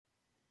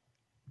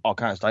I'll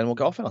count us down and we'll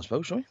get off it, I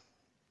suppose, shall we?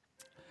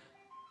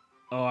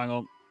 Oh, hang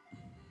on.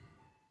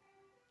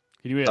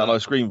 Can you hear that? that?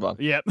 Nice screen bun.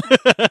 Yep.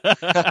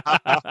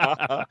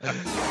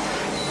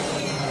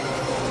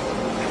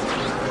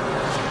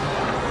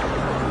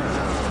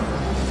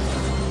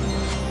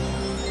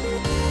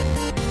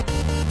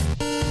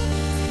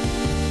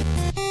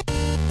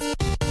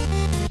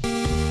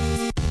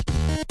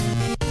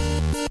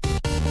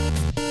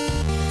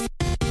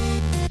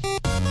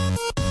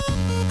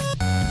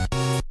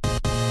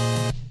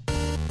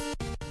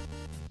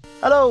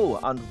 Hello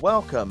and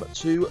welcome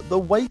to The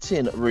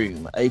Waiting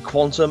Room, a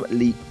Quantum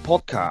Leap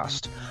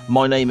podcast.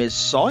 My name is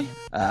Si.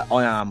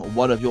 I am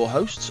one of your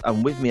hosts,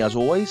 and with me as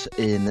always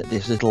in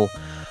this little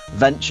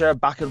venture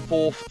back and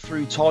forth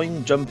through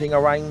time, jumping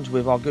around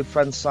with our good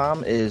friend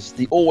Sam, is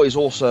the always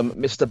awesome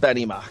Mr.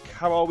 Benny Mac.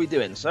 How are we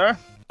doing, sir?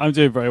 I'm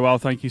doing very well,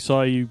 thank you,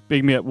 Si. You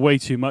big me up way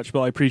too much,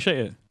 but I appreciate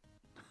it.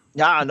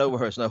 Yeah, no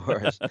worries.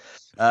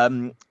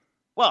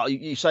 Well,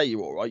 you say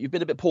you're all right. You've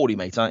been a bit poorly,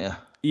 mate, aren't you?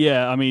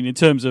 Yeah, I mean, in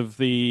terms of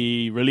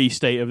the release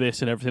date of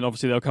this and everything,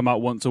 obviously they'll come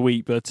out once a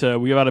week, but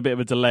we've had a bit of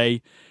a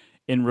delay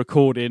in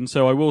recording.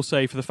 So I will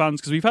say for the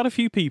fans, because we've had a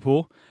few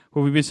people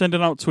where we've been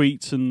sending out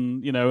tweets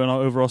and, and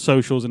over our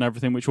socials and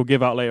everything, which we'll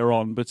give out later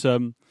on. But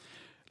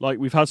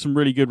we've had some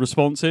really good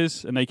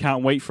responses and they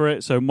can't wait for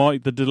it. So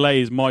the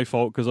delay is my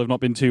fault because I've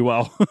not been too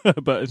well,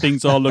 but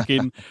things are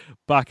looking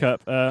back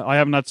up. I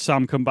haven't had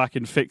Sam come back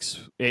and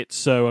fix it,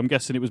 so I'm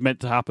guessing it was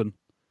meant to happen.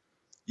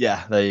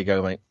 Yeah, there you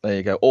go, mate. There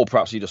you go. Or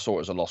perhaps you just saw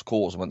it as a lost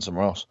cause and went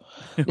somewhere else.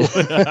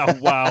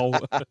 Wow.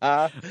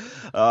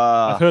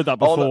 I've heard that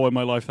before in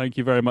my life. Thank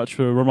you very much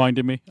for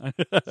reminding me.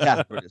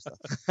 Yeah, brilliant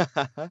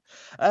stuff.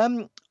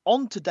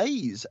 On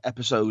today's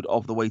episode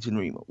of The Waiting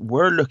Room,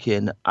 we're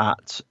looking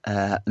at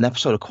an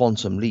episode of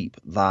Quantum Leap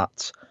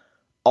that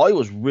I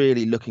was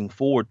really looking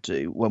forward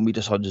to when we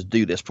decided to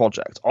do this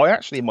project. I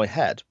actually, in my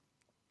head,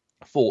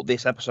 thought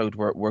this episode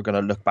we're going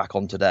to look back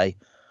on today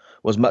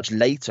was much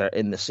later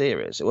in the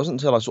series. It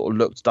wasn't until I sort of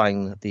looked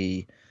down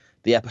the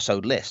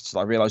episode lists that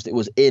I realised it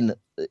was in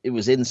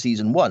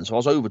season 1. So I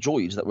was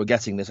overjoyed that we're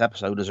getting this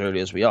episode as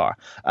early as we are,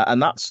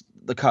 and that's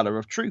The Colour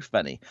of Truth,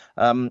 Benny.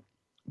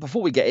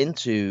 Before we get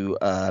into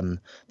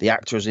the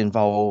actors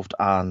involved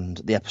and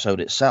the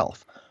episode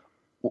itself,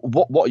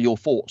 what are your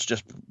thoughts,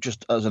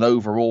 just as an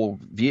overall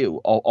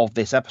view of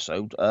this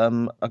episode,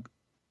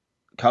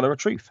 Colour of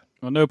Truth?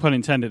 Well, no pun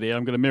intended here.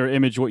 I'm going to mirror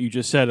image what you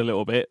just said a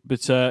little bit,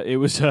 but it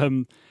was.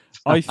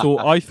 I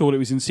thought it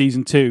was in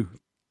season 2.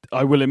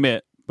 I will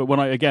admit, but when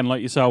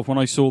like yourself, when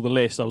I saw the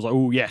list, I was like,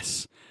 oh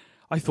yes.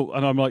 I thought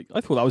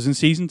that was in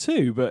season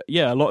 2, but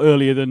yeah, a lot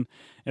earlier than.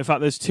 In fact,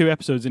 there's 2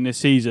 episodes in this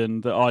season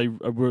that I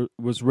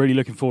was really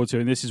looking forward to,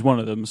 and this is one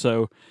of them.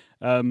 So,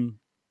 yeah,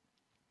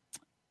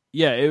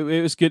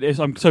 it was good.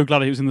 I'm so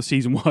glad it was in the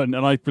season 1,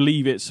 and I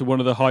believe it's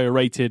one of the higher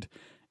rated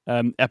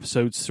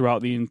episodes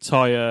throughout the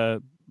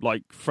entire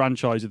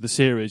franchise of the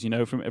series.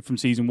 From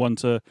season 1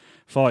 to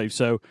 5.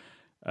 So.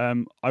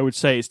 I would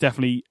say it's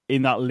definitely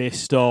in that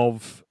list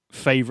of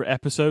favourite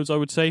episodes, I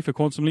would say, for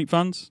Quantum Leap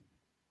fans.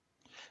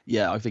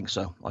 Yeah, I think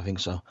so. I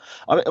think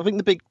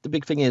the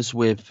big thing is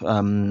with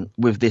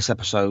this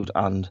episode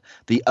and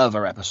the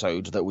other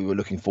episode that we were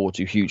looking forward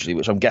to hugely,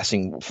 which I'm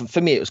guessing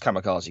for me it was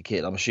Kamikaze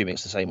Kid. I'm assuming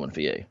it's the same one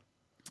for you.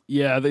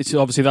 Yeah,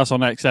 obviously that's our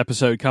next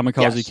episode,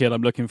 Kamikaze Kid.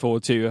 I'm looking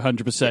forward to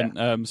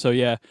 100%.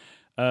 Yeah.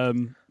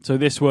 So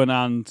this one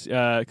and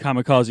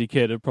Kamikaze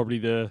Kid are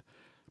probably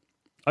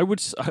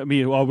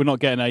we're not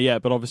getting there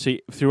yet, but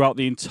obviously throughout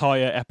the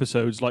entire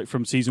episodes,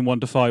 from season 1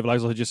 to 5,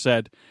 as I just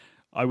said,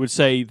 I would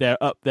say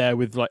they're up there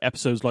with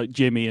episodes like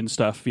Jimmy and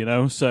stuff,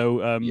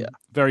 So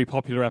very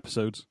popular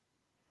episodes.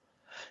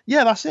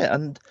 Yeah, that's it.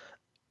 And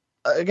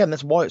again,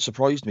 that's why it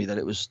surprised me that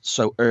it was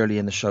so early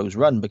in the show's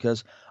run,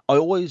 because I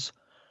suppose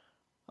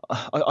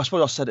I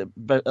said it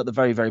at the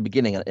very, very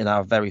beginning in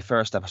our very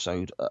first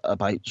episode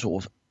about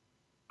sort of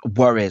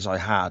worries I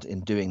had in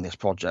doing this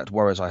project,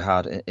 worries I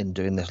had in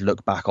doing this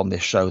look back on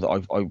this show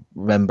that I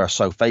remember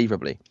so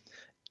favourably,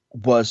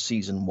 was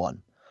season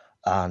 1.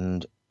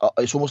 And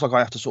it's almost like I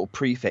have to sort of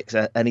prefix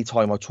any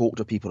time I talk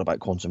to people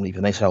about Quantum Leap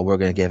and they say, oh, we're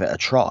going to give it a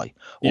try.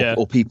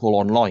 Or people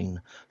online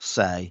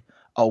say,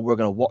 oh, we're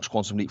going to watch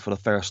Quantum Leap for the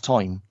first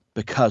time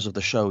because of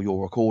the show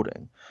you're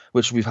recording,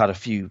 which we've had a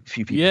few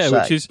people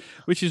say.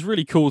 which is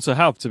really cool to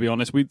have, to be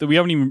honest. We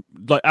haven't even,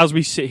 as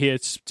we sit here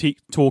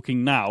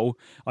talking now,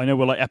 I know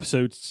we're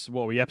episode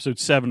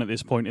 7 at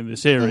this point in the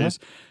series,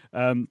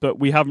 but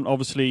we haven't,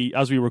 obviously,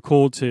 as we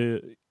record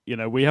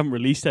we haven't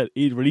released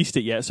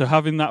it yet, so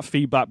having that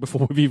feedback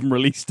before we've even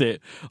released it,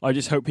 I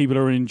just hope people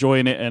are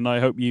enjoying it, and I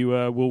hope you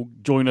will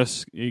join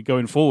us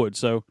going forward.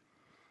 So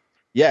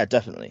yeah,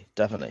 definitely.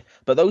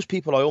 But those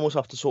people I almost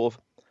have to sort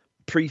of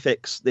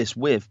prefix this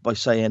with by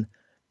saying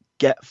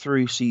get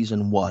through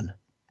season 1,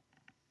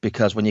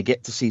 because when you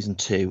get to season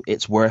 2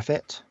 it's worth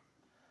it.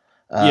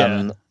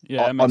 I've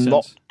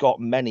not got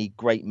many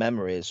great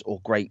memories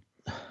or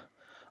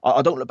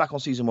I don't look back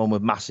on season 1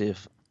 with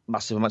massive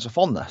amounts of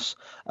fondness.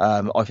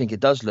 I think it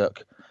does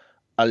look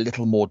a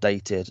little more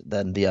dated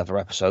than the other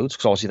episodes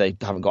because obviously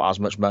they haven't got as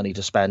much money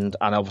to spend,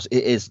 and obviously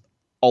it is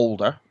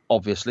older,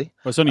 obviously.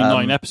 Well, it's only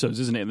 9 episodes,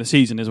 isn't it, in the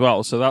season as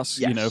well? So that's,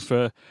 Yes,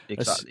 for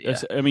exactly. Yeah.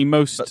 I mean,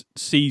 most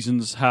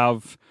seasons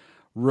have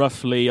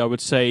roughly, I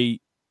would say,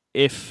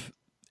 if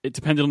it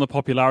depended on the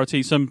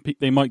popularity,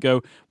 they might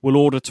go, we'll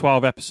order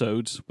 12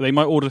 episodes. They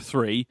might order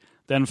 3,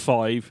 then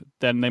 5,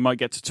 then they might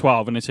get to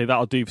 12, and they say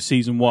that'll do for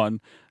season 1,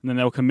 and then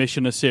they'll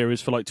commission a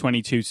series for like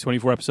 22 to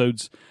 24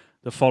 episodes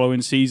the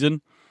following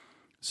season.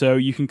 So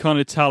you can kind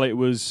of tell it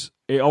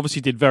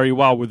obviously did very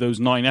well with those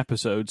 9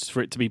 episodes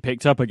for it to be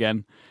picked up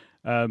again.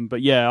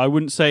 But yeah, I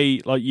wouldn't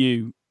say, like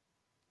you,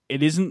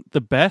 it isn't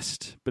the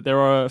best, but there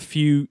are a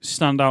few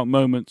standout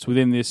moments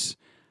within this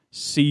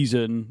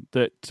season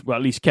that, well,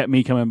 at least kept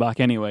me coming back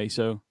anyway.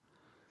 So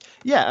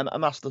Yeah,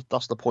 and that's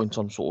the point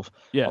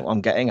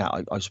I'm getting at,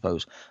 I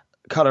suppose.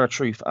 Colour of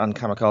Truth and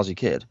Kamikaze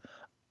Kid,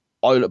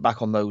 I look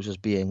back on those as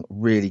being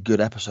really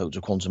good episodes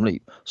of Quantum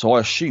Leap. So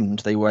I assumed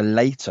they were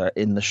later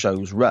in the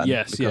show's run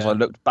because I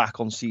looked back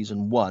on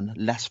season 1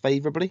 less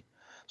favourably.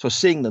 So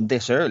seeing them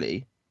this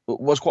early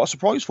was quite a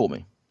surprise for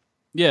me.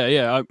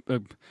 Yeah.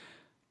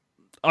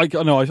 I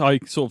know. I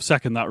sort of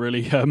second that.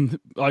 Really,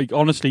 I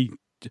honestly,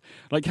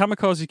 like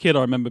Kamikaze Kid,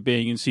 I remember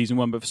being in season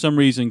 1, but for some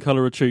reason,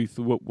 Colour of Truth,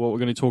 what we're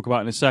going to talk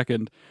about in a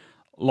second,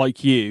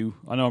 like you,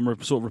 I know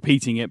I'm sort of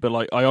repeating it, but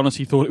like I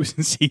honestly thought it was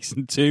in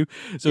season 2,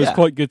 so it's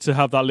quite good to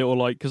have that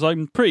little because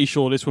I'm pretty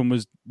sure this one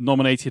was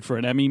nominated for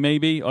an Emmy.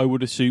 Maybe I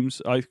would assume.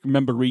 I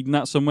remember reading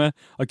that somewhere.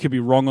 I could be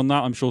wrong on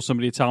that. I'm sure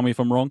somebody will tell me if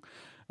I'm wrong.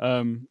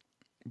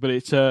 But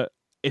it's a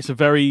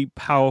very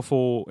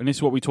powerful, and this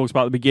is what we talked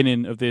about at the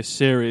beginning of this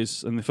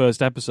series in the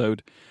first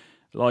episode.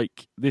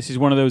 Like, this is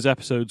one of those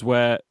episodes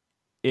where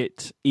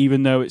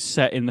even though it's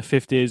set in the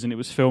 50s and it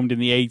was filmed in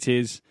the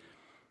 80s,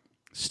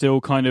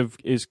 still kind of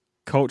is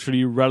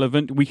culturally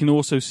relevant. We can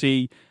also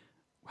see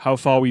how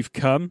far we've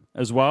come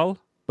as well,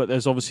 but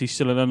there's obviously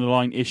still an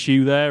underlying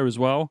issue there as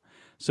well.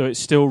 So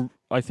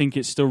I think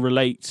it still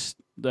relates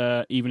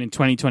even in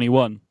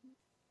 2021.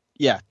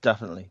 Yeah,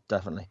 definitely.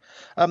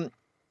 I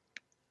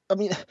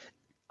mean,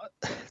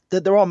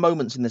 there are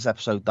moments in this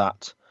episode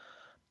that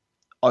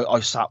I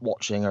sat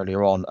watching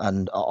earlier on,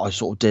 and I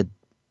sort of did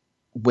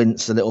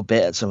wince a little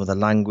bit at some of the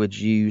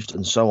language used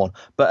and so on.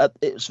 But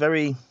it's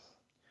very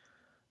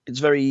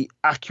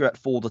accurate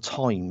for the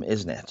time,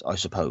 isn't it? I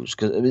suppose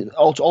because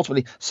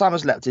ultimately Sam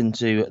has leapt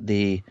into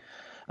the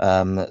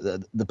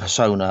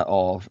persona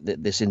of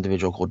this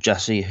individual called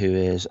Jesse, who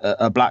is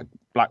a black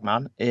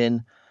man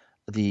in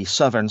the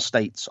southern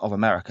states of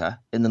America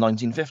in the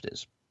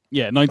 1950s.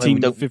 Yeah,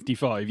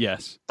 1955.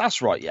 Yes,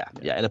 that's right. Yeah,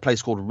 in a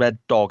place called Red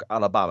Dog,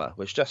 Alabama,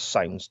 which just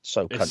sounds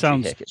so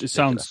country. It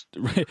sounds.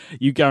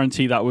 You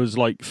guarantee that was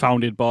like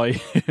founded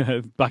by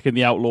back in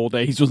the outlaw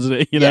days,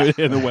 wasn't it?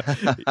 In the way,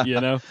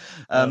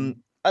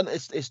 and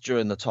it's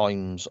during the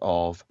times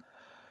of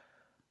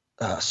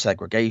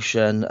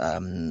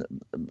segregation.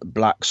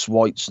 Blacks,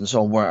 whites, and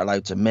so on weren't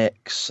allowed to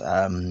mix,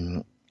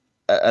 and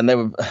they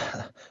were.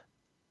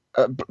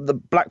 The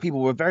black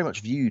people were very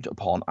much viewed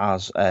upon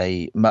as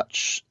a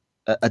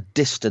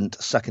distant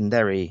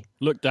secondary,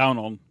 looked down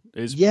on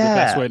is the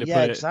best way to put it.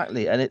 Yeah,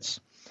 exactly. And it's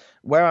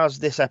whereas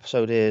this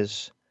episode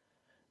is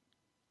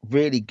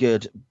really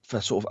good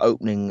for sort of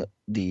opening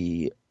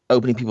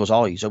people's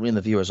eyes, opening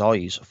the viewer's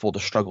eyes for the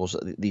struggles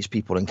that these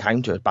people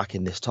encountered back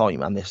in this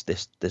time and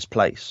this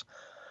place.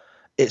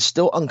 It's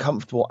still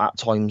uncomfortable at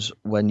times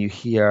when you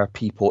hear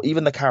people,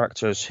 even the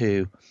characters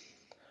who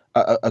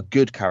are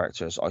good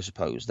characters, I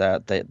suppose,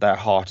 their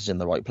heart is in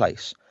the right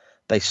place.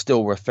 They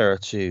still refer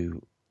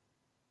to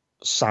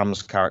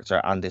Sam's character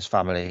and his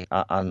family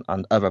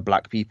and other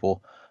black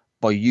people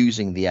by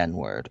using the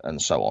N-word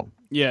and so on.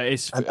 Yeah,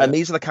 and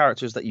these are the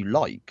characters that you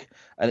like,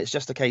 and it's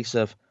just a case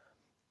of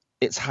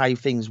it's how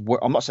things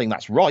were. I'm not saying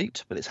that's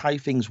right, but it's how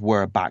things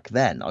were back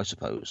then, I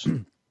suppose.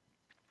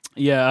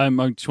 Yeah, I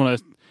just want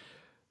to.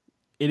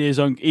 It is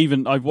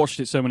even. I've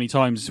watched it so many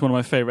times. It's one of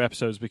my favorite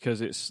episodes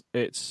because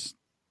it's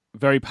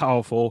very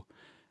powerful.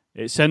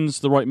 It sends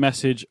the right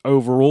message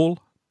overall,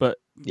 but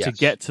to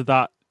get to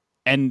that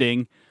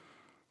ending,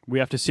 we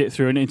have to sit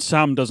through, and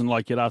Sam doesn't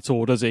like it at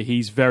all, does he?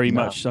 He's very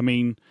much. I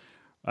mean,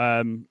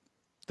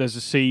 there's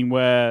a scene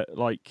where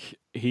like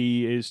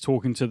he is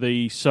talking to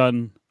the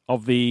son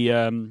of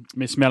the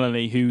Miss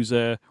Melanie, who's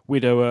a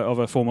widower of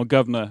a former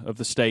governor of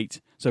the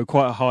state, so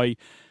quite a high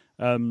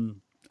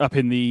up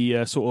in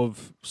the sort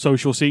of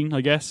social scene,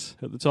 I guess,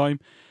 at the time.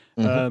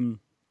 Mm-hmm.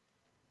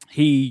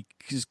 He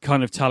is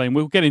kind of telling.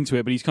 We'll get into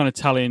it, but he's kind of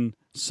telling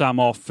Sam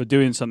off for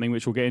doing something,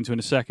 which we'll get into in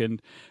a second.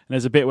 And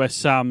there's a bit where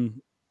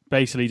Sam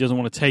basically doesn't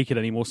want to take it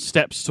anymore,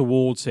 steps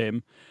towards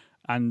him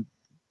and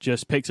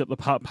just picks up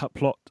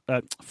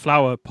the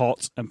flower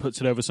pot and puts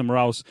it over somewhere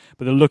else.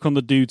 But the look on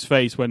the dude's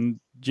face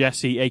when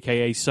Jesse,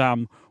 a.k.a.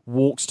 Sam,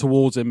 walks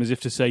towards him as if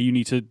to say, you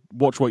need to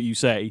watch what you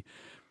say,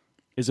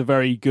 is a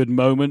very good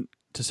moment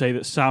to say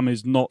that Sam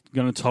is not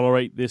going to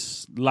tolerate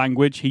this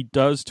language. He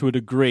does to a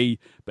degree,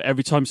 but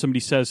every time somebody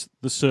says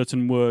the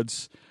certain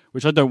words,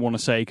 which I don't want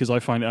to say because I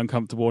find it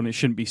uncomfortable and it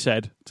shouldn't be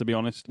said, to be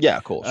honest. Yeah,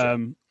 of course.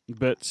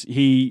 but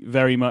he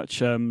very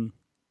much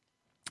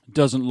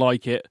doesn't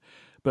like it.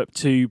 But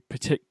to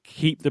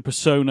keep the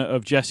persona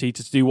of Jesse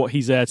to do what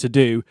he's there to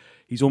do,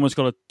 he's almost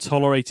got to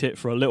tolerate it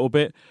for a little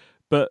bit.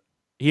 But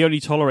he only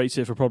tolerates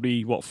it for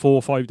probably, 4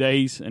 or 5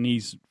 days, and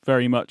he's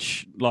very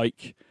much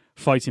like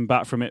fighting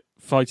back from it,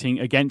 fighting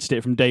against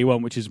it from day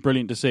one, which is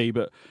brilliant to see.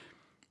 But,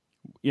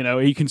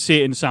 you can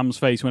see it in Sam's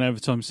face whenever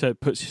Tom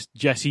puts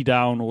Jesse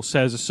down or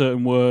says a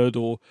certain word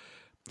or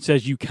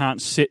says you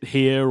can't sit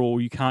here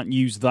or you can't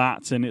use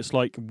that. And it's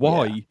like,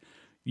 why? Yeah.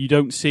 You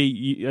don't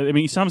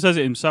see... Sam says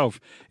it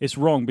himself. It's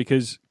wrong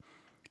because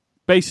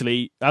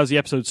basically, as the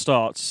episode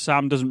starts,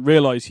 Sam doesn't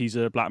realise he's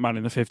a black man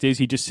in the 50s.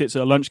 He just sits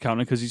at a lunch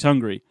counter because he's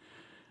hungry.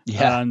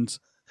 Yeah. And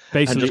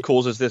basically... And just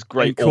causes this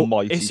great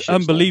almighty It's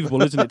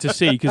unbelievable, isn't it, to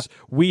see? Because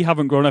we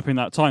haven't grown up in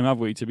that time, have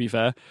we, to be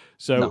fair?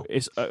 So no.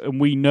 It's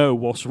and we know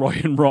what's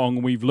right and wrong,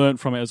 and we've learned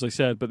from it, as I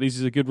said. But this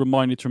is a good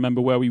reminder to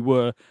remember where we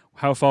were,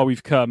 how far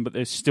we've come, but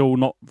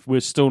we're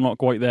still not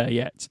quite there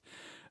yet.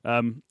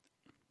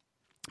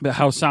 But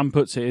how Sam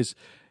puts it is,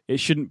 it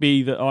shouldn't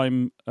be that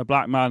I'm a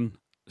black man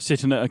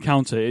sitting at a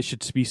counter. It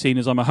should be seen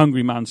as I'm a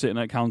hungry man sitting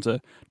at a counter.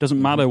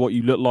 Doesn't matter what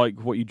you look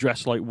like, what you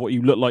dress like, what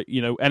you look like,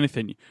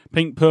 anything.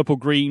 Pink, purple,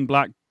 green,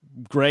 black,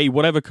 grey,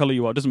 whatever colour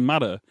you are, doesn't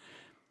matter.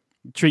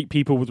 Treat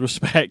people with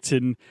respect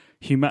and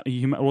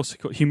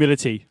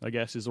humility, I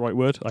guess is the right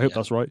word. I hope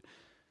that's right.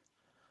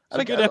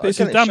 It's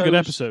a damn good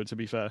episode, to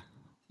be fair.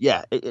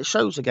 Yeah, it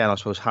shows again, I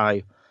suppose, how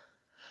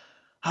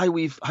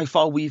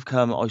far we've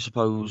come, I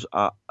suppose,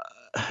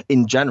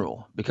 in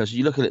general, because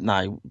you look at it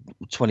now,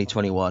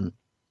 2021,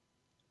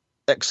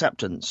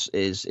 acceptance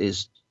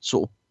is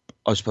sort of,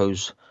 I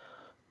suppose,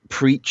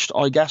 preached,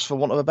 I guess, for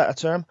want of a better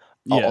term,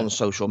 on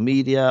social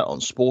media,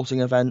 on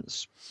sporting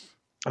events.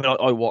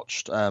 I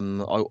watched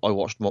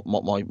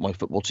my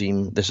football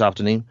team this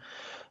afternoon,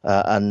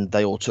 and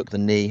they all took the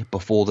knee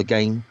before the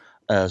game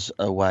as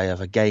a way of,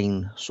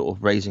 again, sort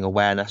of raising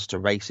awareness to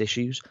race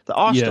issues that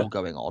are still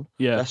going on.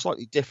 Yeah. They're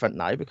slightly different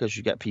now because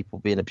you get people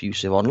being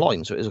abusive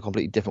online. So it is a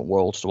completely different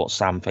world to what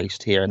Sam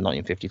faced here in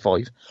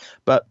 1955.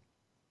 But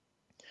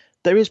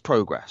there is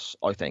progress,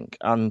 I think,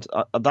 and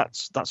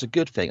that's a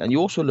good thing. And you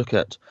also look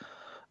at,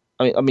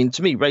 I mean,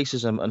 to me,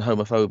 racism and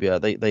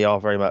homophobia, they are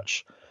very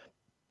much,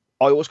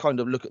 I always kind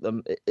of look at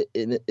them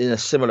in a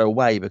similar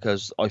way,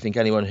 because I think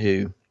anyone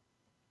who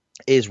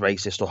is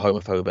racist or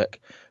homophobic,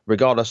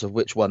 regardless of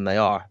which one they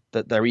are,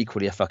 that they're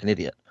equally a fucking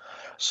idiot.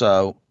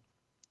 So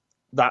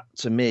that,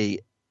 to me,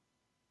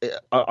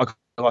 I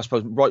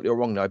suppose, rightly or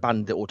wrongly, I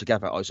banned it all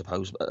together, I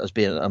suppose, as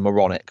being a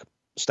moronic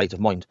state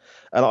of mind.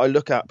 And I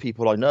look at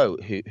people I know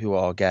who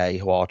are gay,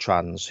 who are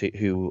trans,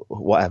 who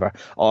whatever.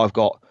 I've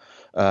got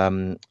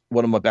one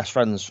of my best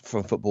friends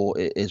from football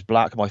is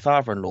black. My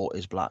father-in-law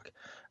is black.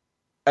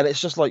 And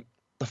it's just like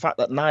the fact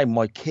that now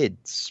my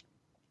kids,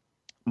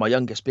 my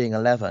youngest being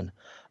 11,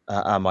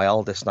 and my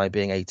eldest now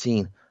being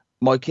 18,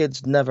 my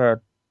kids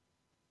never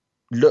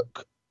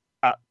look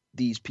at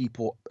these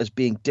people as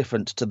being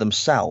different to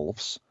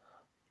themselves.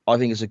 I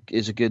think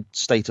is a good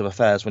state of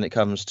affairs when it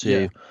comes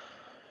to,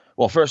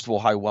 well, first of all,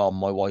 how well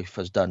my wife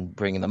has done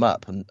bringing them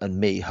up, and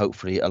me,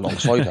 hopefully,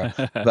 alongside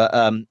her. But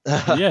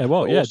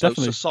also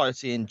definitely.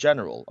 Society in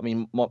general. I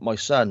mean, my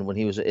son, when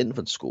he was at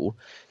infant school,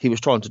 he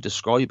was trying to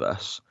describe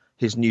us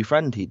his new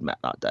friend he'd met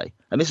that day.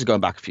 And this is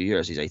going back a few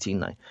years. He's 18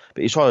 now.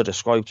 But he's trying to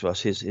describe to us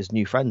his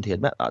new friend he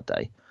had met that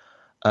day.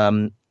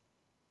 And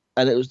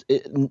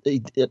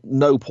at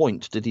no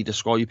point did he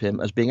describe him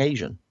as being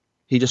Asian.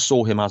 He just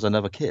saw him as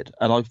another kid.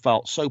 And I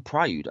felt so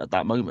proud at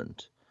that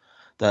moment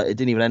that it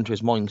didn't even enter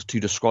his mind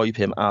to describe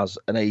him as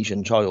an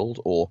Asian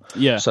child or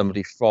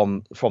somebody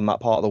from that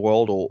part of the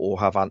world or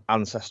have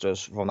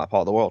ancestors from that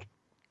part of the world.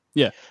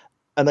 Yeah.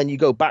 And then you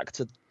go back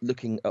to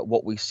looking at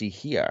what we see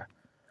here,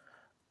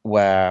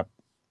 where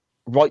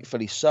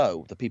rightfully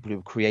so, the people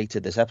who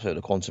created this episode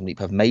of Quantum Leap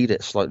have made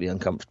it slightly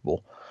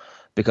uncomfortable,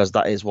 because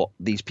that is what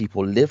these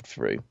people lived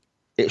through.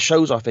 It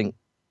shows, I think,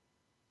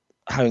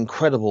 how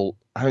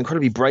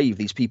incredibly brave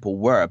these people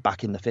were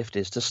back in the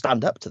 50s to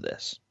stand up to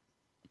this.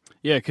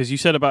 Yeah, because you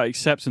said about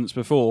acceptance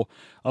before,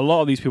 a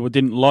lot of these people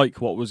didn't like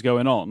what was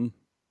going on,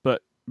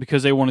 but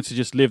because they wanted to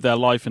just live their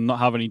life and not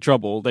have any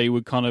trouble, they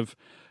would kind of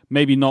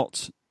maybe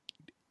not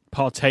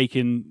partake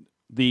in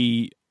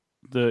the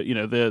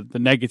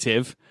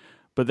negative,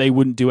 but they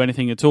wouldn't do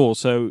anything at all.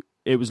 So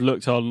it was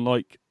looked on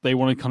like they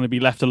want to kind of be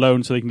left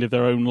alone so they can live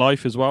their own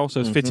life as well.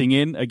 So it's fitting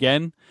in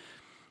again.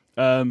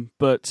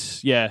 But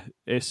yeah,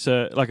 it's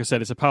like I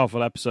said, it's a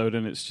powerful episode,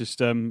 and it's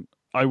just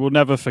I will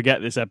never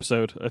forget this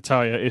episode. I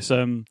tell you, it's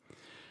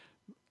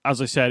as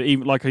I said,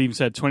 even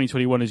said,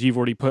 2021, as you've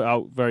already put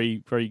out,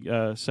 very very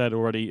said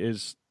already,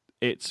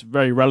 it's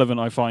very relevant,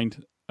 I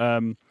find.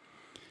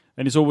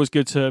 And it's always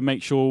good to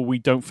make sure we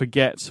don't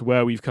forget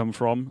where we've come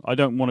from. I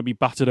don't want to be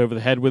battered over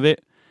the head with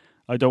it.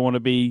 I don't want to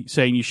be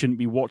saying you shouldn't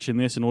be watching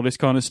this and all this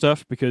kind of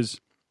stuff,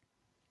 because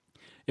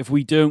if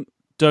we don't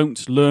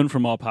learn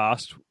from our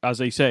past, as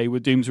they say, we're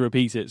doomed to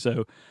repeat it.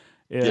 So,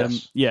 I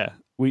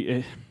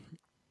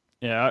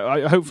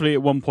hopefully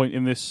at one point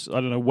in this,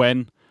 I don't know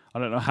when, I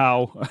don't know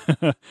how.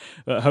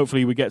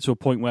 Hopefully we get to a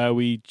point where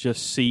we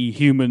just see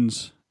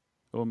humans,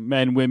 or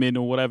men, women,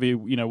 or whatever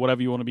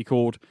whatever you want to be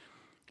called,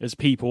 as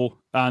people,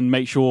 and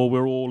make sure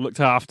we're all looked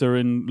after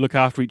and look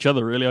after each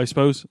other. Really, I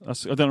suppose. I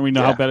don't really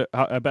know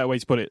how a better way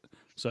to put it.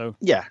 So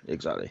yeah,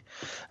 exactly.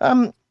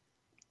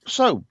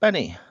 So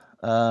Benny,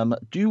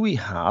 do we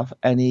have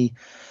any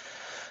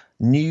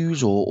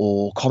news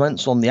or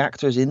comments on the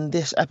actors in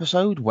this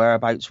episode?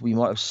 Whereabouts we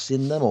might have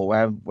seen them, or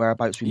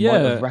whereabouts we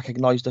might have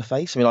recognised a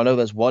face? I mean, I know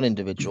there's one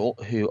individual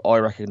who I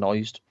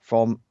recognised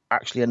from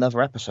actually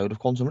another episode of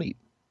Quantum Leap.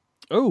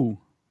 Oh,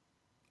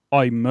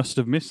 I must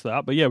have missed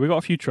that. But yeah, we got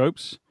a few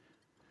tropes,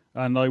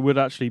 and I would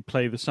actually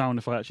play the sound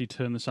if I actually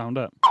turn the sound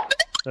up.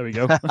 There we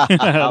go.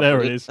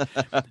 There it is.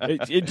 Do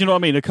you know what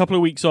I mean? A couple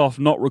of weeks off,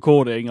 not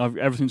recording,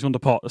 everything's gone to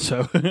pot.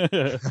 So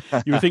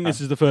you would think this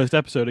is the first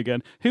episode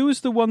again. Who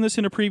was the one that's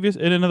in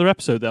another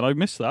episode? Then I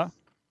missed that.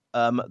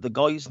 The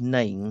guy's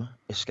name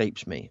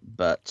escapes me,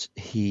 but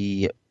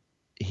he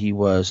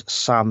was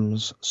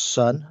Sam's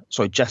son.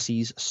 Sorry,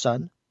 Jesse's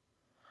son.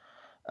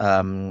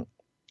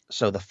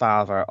 So the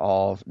father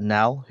of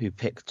Nell, who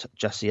picked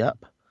Jesse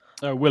up.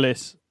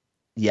 Willis.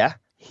 Yeah.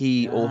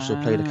 He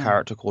also played a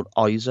character called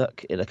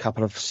Isaac in a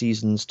couple of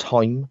seasons'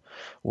 time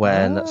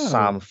when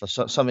Sam, for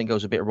something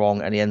goes a bit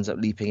wrong, and he ends up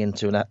leaping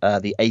into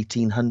the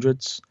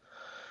 1800s.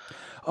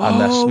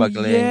 And they're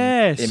smuggling.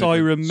 Yes, immigrants. I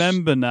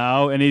remember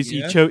now. And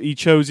he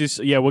chose his.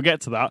 Yeah, we'll get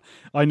to that.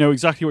 I know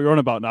exactly what you're on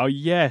about now.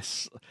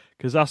 Yes,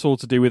 because that's all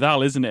to do with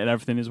Al, isn't it, and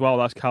everything as well.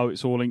 That's how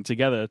it's all linked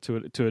together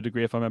to a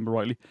degree, if I remember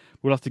rightly.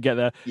 We'll have to get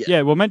there.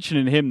 Yeah, well,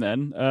 mentioning him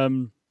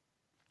then,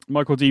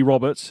 Michael D.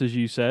 Roberts, as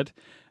you said.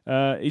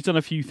 He's done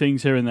a few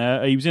things here and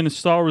there. He was in A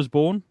Star Is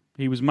Born.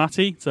 He was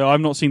Matty, so I've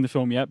not seen the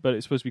film yet, but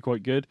it's supposed to be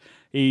quite good.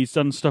 He's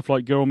done stuff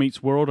like Girl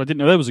Meets World. I didn't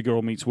know there was a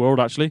Girl Meets World,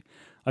 actually.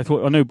 I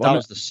know that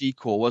was the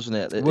sequel, wasn't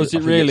it? Was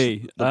it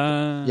really?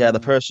 The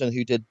person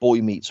who did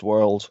Boy Meets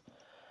World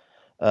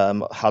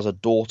has a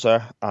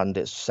daughter, and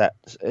it's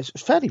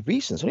fairly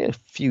recent. It's only a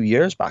few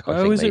years back. I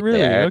think. Oh, is it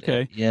really?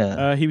 Okay.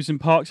 Yeah. He was in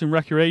Parks and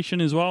Recreation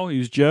as well. He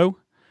was Joe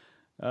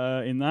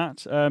in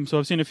that. So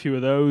I've seen a few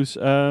of those.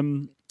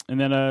 And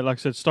then, like I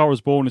said, Star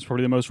Wars Born is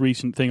probably the most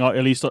recent thing, at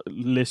least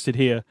listed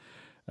here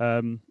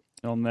on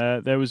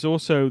there. There was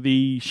also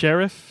the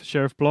Sheriff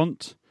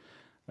Blunt,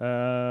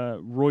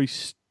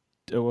 Royce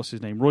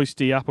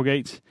D.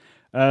 Applegate.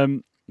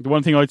 The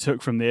one thing I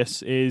took from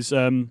this is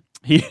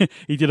he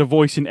did a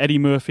voice in Eddie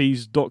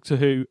Murphy's Doctor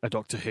Who.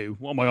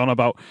 What am I on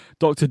about?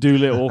 Doctor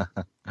Dolittle.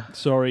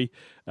 Sorry.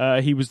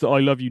 He was the I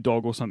Love You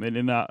dog or something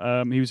in that.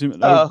 He was in.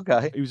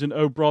 He was in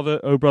Oh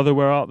Brother,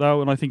 Where Art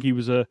Thou? And I think he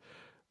was a.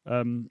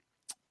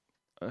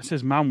 It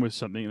says man with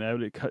something there,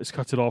 but it's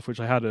cut it off,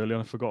 which I had earlier,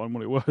 and I've forgotten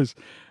what it was.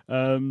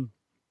 What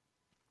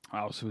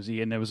else was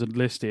he in? There was a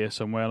list here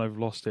somewhere, and I've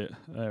lost it.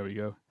 There we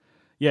go.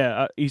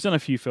 Yeah, he's done a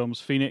few films.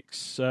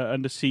 Phoenix,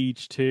 Under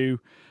Siege 2.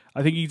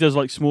 I think he does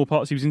like small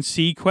parts. He was in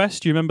Sequest.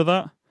 Do you remember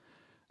that?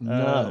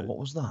 No, what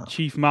was that?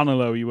 Chief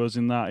Manilow, he was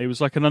in that. It was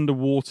like an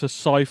underwater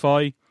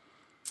sci-fi.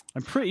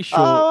 I'm pretty sure.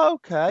 Oh,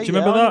 okay. Do you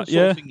remember that?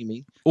 Yeah. You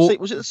mean.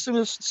 Was it a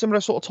similar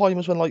sort of time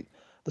as when like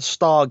the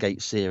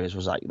Stargate series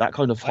was like that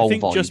kind of whole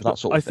vibe, that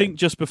sort of thing? I think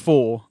just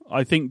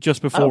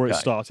before it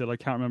started. I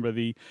can't remember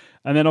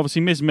and then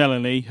obviously Ms.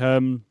 Melanie.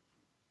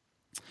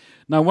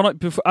 Now,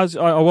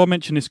 I will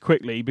mention this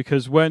quickly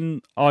because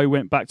when I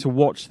went back to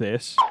watch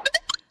this,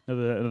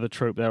 another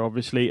trope there,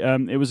 obviously,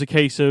 it was a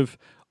case of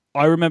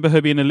I remember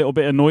her being a little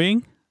bit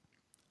annoying.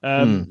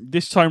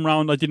 This time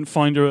round, I didn't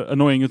find her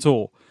annoying at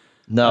all.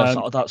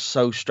 No, that's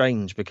so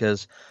strange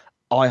because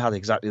I had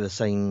exactly the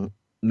same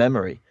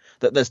memory.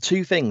 That there's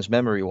two things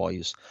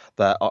memory-wise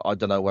that I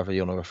don't know whether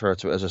you want to refer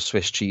to it as a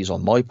Swiss cheese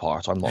on my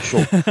part. I'm not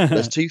sure.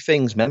 There's two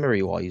things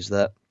memory-wise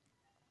that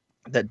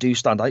do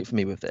stand out for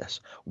me with this.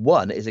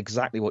 One is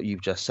exactly what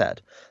you've just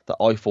said, that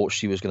I thought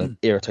she was going to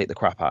irritate the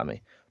crap out of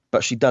me,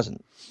 but she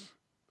doesn't.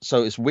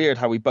 So it's weird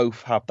how we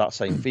both have that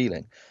same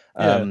feeling.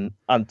 And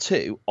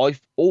two,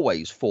 I've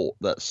always thought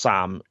that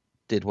Sam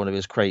did one of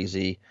his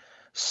crazy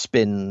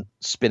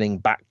spinning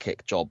back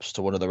kick jobs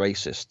to one of the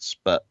racists,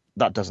 but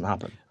that doesn't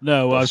happen.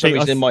 No, I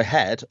think in my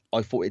head,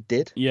 I thought it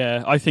did.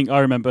 Yeah, I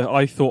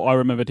thought I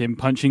remembered him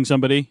punching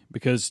somebody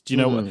because, do you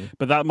know,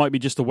 but that might be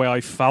just the way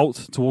I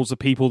felt towards the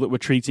people that were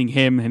treating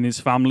him and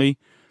his family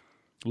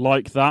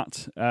like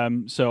that.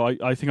 So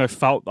I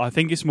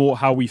think it's more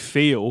how we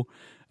feel,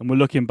 and we're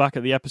looking back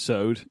at the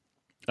episode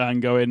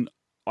and going,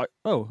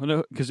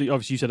 because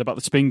obviously you said about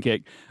the spin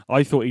kick.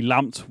 I thought he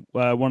lamped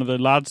one of the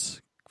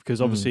lads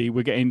because obviously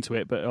we'll get into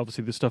it, but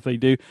obviously the stuff they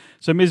do.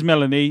 So Ms.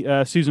 Melanie,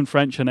 Susan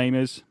French, her name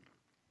is.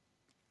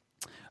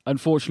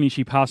 Unfortunately,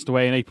 she passed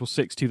away on April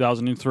 6,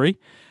 2003.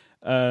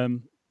 But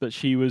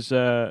she was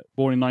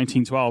born in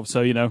 1912,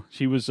 so, you know,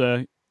 she was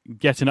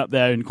getting up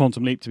there in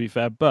Quantum Leap, to be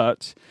fair.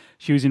 But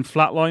she was in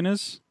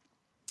Flatliners,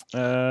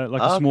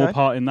 a small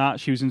part in that.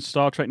 She was in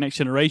Star Trek Next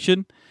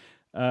Generation.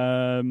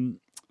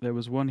 There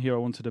was one here I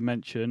wanted to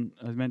mention.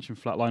 I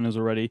mentioned Flatliners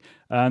already.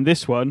 And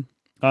this one,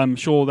 I'm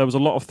sure there was a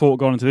lot of thought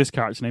gone into this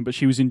character name, but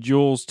she was in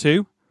Jaws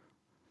 2.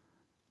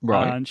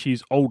 Right. And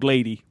she's Old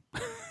Lady.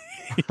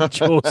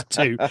 Jaws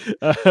 2.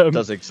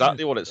 Does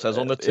exactly what it says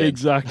on the tin.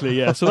 Exactly,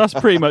 yeah. So that's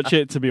pretty much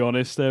it, to be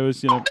honest. There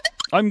was,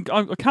 I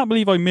can't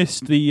believe I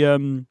missed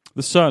the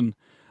son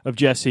of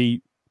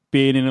Jesse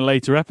being in a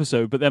later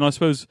episode, but then I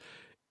suppose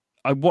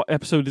what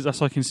episode is that?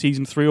 Like in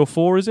season 3 or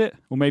 4, is it,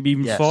 or maybe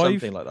even 5?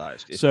 Something like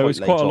that. It's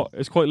quite a lot.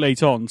 It's quite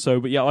late on. So,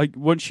 but yeah,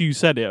 once you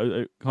said it,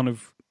 it kind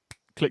of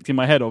clicked in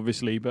my head,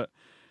 obviously. But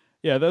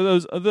yeah,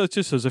 there's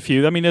a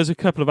few. I mean, there's a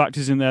couple of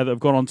actors in there that have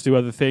gone on to do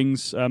other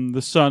things.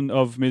 The son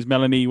of Ms.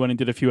 Melanie went and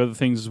did a few other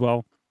things as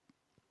well.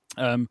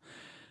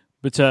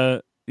 But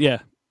yeah,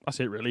 that's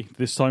it really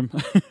this time.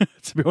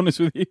 To be honest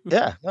with you.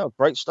 Yeah, no,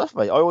 great stuff,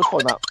 mate. I always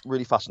find that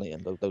really fascinating.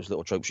 Those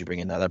little tropes you bring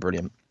in there, they're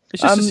brilliant.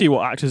 It's just to see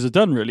what actors have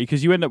done, really,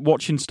 because you end up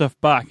watching stuff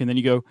back, and then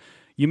you go,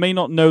 you may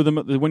not know them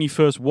when you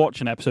first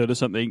watch an episode or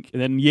something,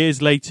 and then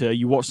years later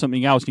you watch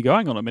something else and you go,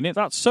 hang on a minute,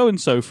 that's so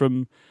and so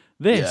from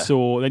this,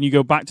 or then you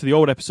go back to the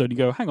old episode and you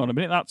go, hang on a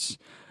minute, that's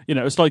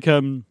it's like I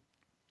mean,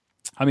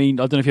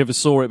 I don't know if you ever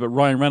saw it, but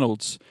Ryan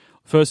Reynolds.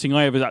 First thing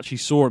I ever actually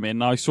saw him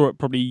in, I saw it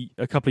probably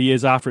a couple of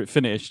years after it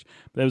finished.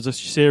 But there was a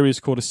series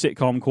called a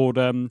sitcom called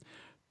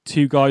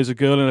Two Guys, a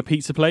Girl in a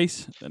Pizza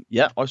Place.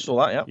 Yeah, I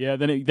saw that. Yeah. Yeah.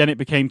 Then it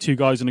became Two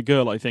Guys and a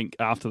Girl, I think,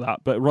 after that.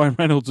 But Ryan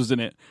Reynolds was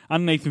in it,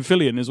 and Nathan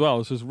Fillion as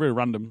well. So it's really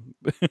random.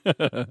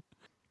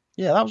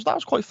 Yeah, that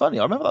was quite funny.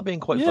 I remember that being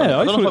quite funny.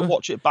 I don't know if I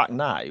watch it back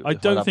now. I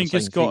don't think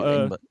it's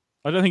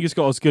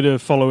got as good a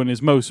following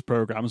as most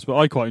programs, but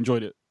I quite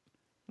enjoyed it.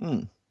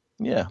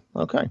 Yeah.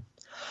 Okay.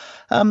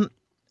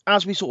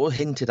 As we sort of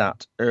hinted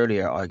at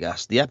earlier, I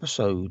guess, the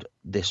episode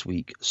this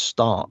week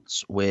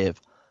starts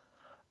with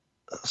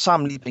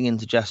Sam leaping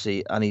into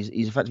Jesse, and he's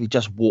effectively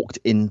just walked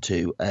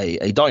into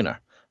a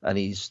diner, and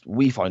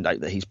we find out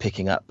that he's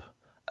picking up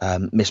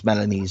Miss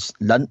Melanie's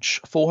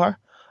lunch for her,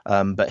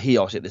 but he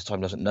obviously at this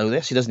time doesn't know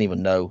this. He doesn't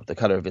even know the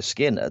colour of his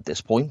skin at this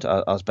point,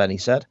 as Benny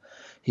said.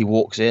 He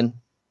walks in,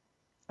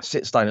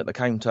 sits down at the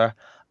counter,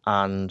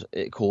 and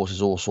it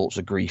causes all sorts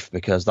of grief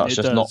because that's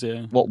not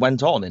what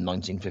went on in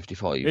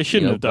 1955. It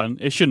shouldn't have done.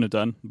 It shouldn't have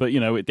done, but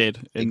it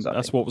did. Exactly.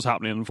 That's what was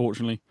happening,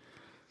 unfortunately.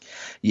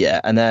 Yeah,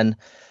 and then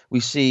we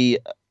see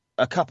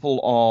a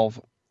couple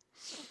of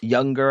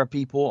younger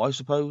people, I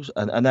suppose,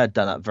 and they're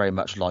done up very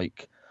much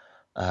like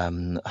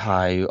how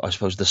I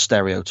suppose the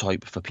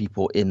stereotype for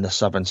people in the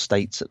southern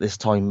states at this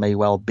time may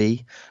well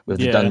be, with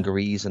the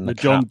dungarees and the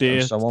John Deere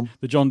and so on.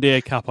 The John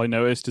Deere cap I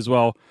noticed as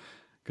well.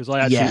 Because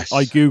I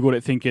Googled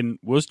it thinking,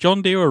 was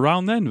John Deere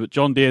around then? But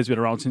John Deere's been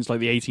around since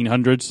like the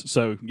 1800s,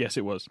 so yes,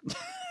 it was.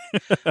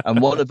 And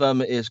one of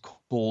them is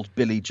called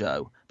Billy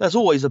Joe. There's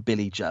always a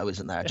Billy Joe,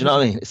 isn't there? Do you know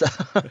what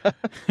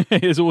I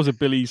mean? There's always a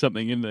Billy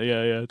something in there.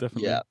 Yeah,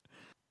 definitely. Yeah.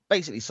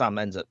 Basically, Sam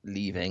ends up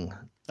leaving.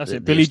 That's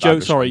it. Billy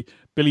Joe. Sorry,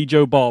 Billy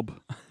Joe Bob.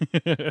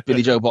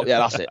 Billy Joe Bob. Yeah,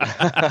 that's it.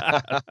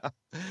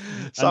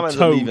 Sam ends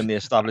up leaving the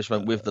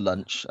establishment with the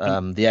lunch,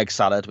 the egg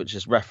salad, which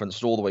is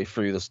referenced all the way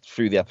through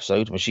the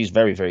episode. Well, she's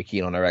very, very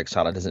keen on her egg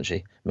salad, isn't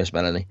she, Miss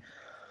Melanie?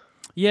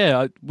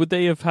 Yeah, would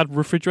they have had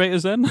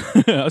refrigerators then?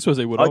 I suppose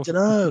they would have. I don't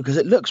know, because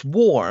it looks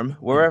warm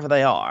wherever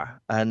they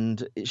are,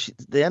 and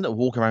they end up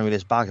walking around with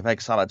this bag of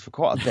egg salad for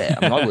quite a bit.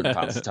 I mean, I wouldn't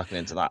fancy tucking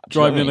into that.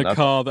 Driving in a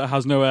car that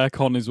has no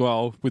aircon as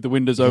well, with the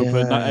windows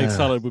open, that egg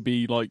salad would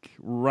be like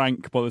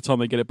rank by the time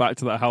they get it back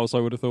to that house, I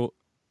would have thought.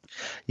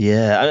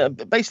 Yeah,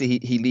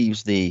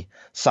 basically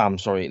Sam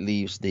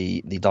leaves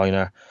the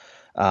diner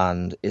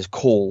and is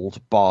called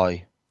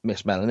by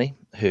Miss Melanie,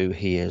 who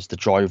he is the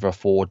driver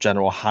for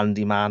General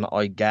Handyman,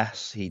 I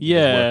guess. He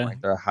works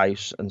at their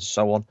house and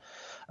so on.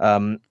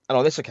 And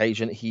on this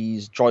occasion,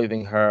 he's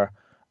driving her,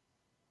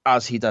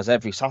 as he does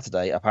every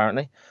Saturday,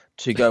 apparently,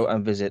 to go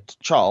and visit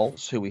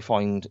Charles, who we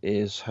find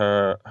is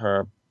her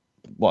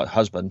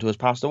husband who has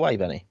passed away,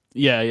 Benny.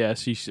 Yeah.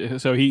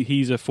 So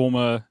he's the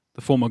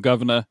former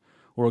governor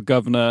or a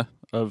governor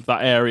of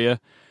that area.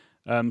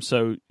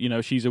 So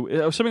she's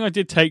something I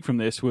did take from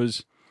this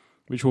was,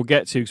 which we'll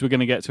get to because we're going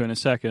to get to in a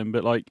second.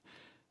 But like,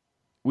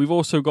 we've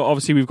also got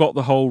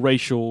the whole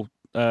racial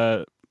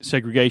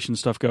segregation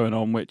stuff going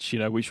on, which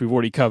we've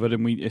already covered,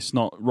 and it's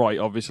not right,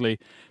 obviously.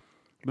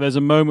 But there's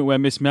a moment where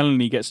Miss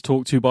Melanie gets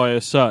talked to by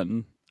her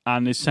son,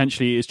 and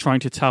essentially is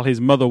trying to tell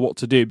his mother what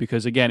to do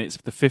because again, it's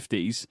the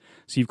 50s,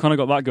 so you've kind of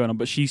got that going on.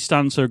 But she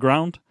stands her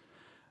ground,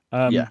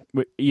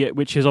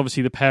 which is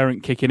obviously the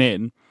parent kicking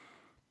in.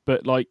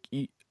 But like,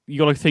 you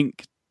got to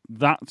think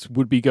that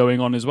would be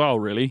going on as well,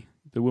 really.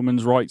 The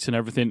women's rights and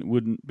everything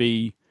wouldn't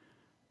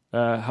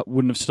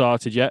have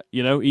started yet,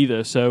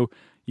 either. So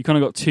you kind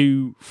of got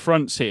two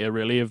fronts here,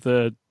 really, of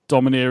the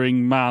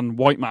domineering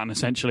white man,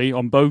 essentially,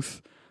 on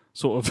both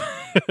sort of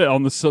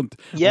on the sun.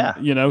 Yeah,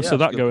 so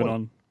that going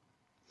on.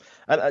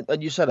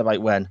 And you said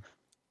about when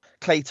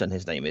Clayton,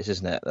 his name is,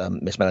 isn't it,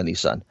 Miss Melanie's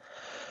son?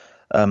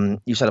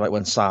 You said about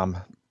when Sam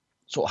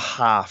sort of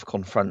half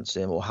confronts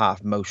him or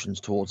half motions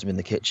towards him in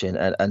the kitchen,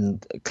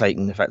 and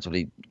Clayton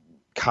effectively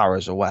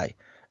cowers away.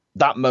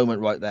 That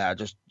moment right there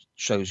just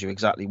shows you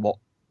exactly what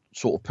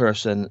sort of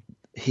person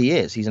he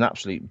is. He's an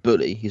absolute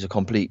bully. He's a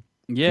complete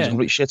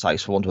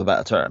shithouse, for want of a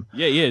better term.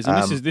 Yeah, he is.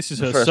 And this is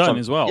her son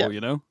as well,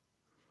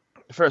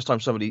 the first time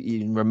somebody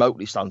even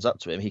remotely stands up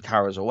to him, he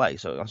cowers away.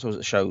 So I suppose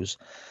it shows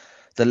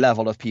the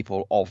level of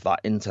people of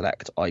that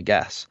intellect, I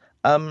guess.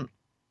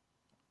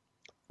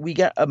 We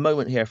get a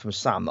moment here from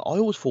Sam that I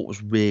always thought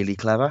was really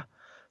clever.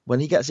 When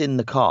he gets in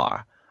the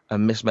car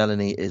and Miss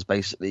Melanie is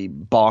basically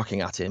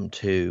barking at him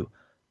to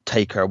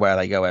take her where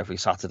they go every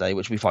Saturday,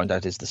 which we find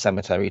out is the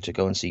cemetery to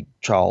go and see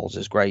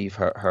Charles's grave,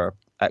 her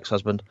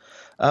ex-husband.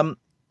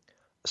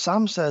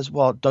 Sam says,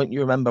 "Well, don't you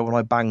remember when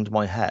I banged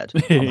my head?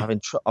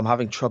 I'm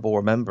having trouble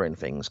remembering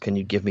things. Can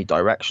you give me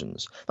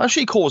directions?" Now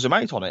she calls him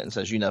out on it and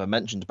says, "You never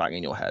mentioned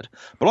banging your head."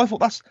 But I thought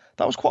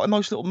that was quite a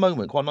nice little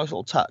moment, quite a nice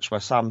little touch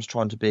where Sam's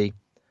trying to be.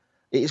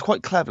 It's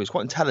quite clever. He's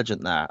quite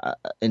intelligent there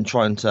in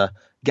trying to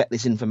get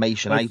this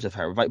information out of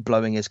her without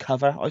blowing his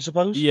cover, I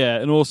suppose.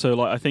 Yeah, and also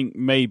like I think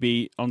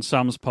maybe on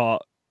Sam's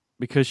part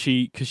because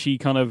she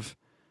kind of.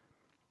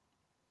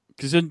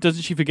 Because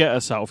doesn't she forget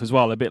herself as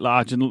well a bit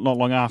large and not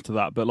long after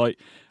that? But like,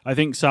 I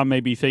think Sam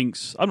maybe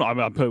thinks I'm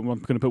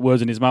going to put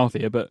words in his mouth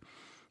here, but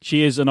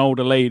she is an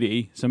older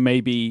lady, so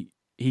maybe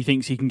he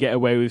thinks he can get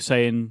away with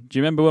saying, "Do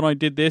you remember when I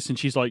did this?" And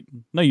she's like,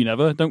 "No, you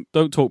never. Don't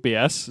talk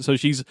BS." So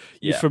she's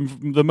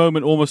from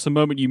almost the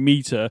moment you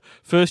meet her.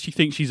 First, you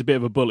think she's a bit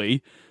of a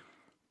bully.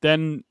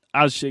 Then,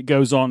 as it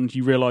goes on,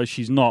 you realise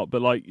she's not.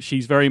 But like,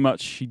 she's very much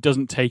she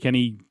doesn't take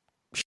any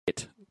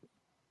shit.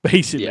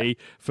 Basically,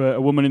 for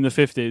a woman in the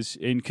 50s,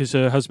 because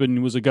her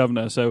husband was a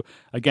governor. So,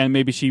 again,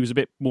 maybe she was a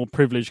bit more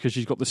privileged because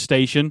she's got the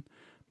station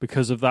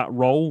because of that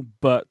role,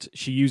 but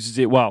she uses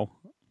it well.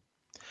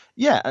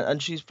 Yeah,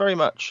 and she's very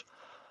much...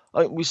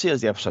 we see as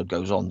the episode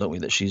goes on, don't we,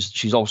 that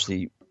she's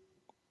obviously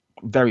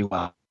very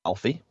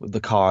wealthy with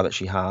the car that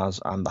she has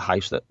and the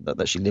house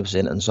that she lives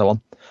in and so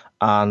on.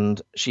 And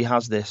she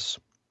has this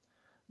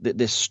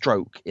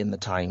stroke in the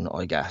town,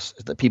 I guess,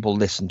 that people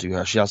listen to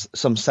her. She has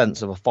some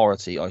sense of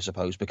authority, I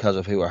suppose, because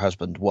of who her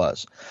husband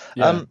was.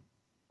 Yeah.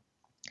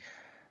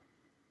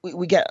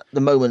 We get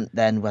the moment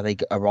then where they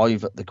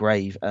arrive at the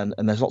grave and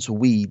there's lots of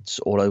weeds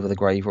all over the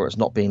grave where it's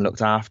not being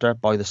looked after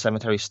by the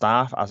cemetery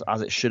staff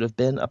as it should have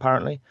been,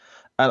 apparently.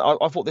 And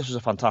I thought this was a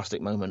fantastic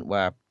moment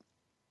where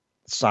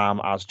Sam,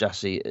 as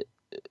Jesse,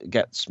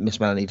 gets Miss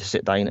Melanie to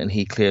sit down and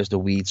he clears the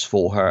weeds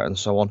for her and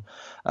so on.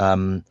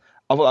 I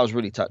thought that was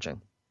really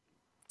touching.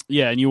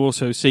 Yeah, and you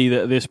also see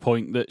that at this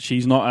point that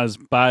she's not as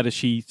bad as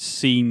she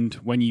seemed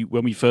when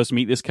we first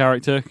meet this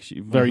character. She's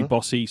a very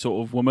bossy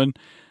sort of woman.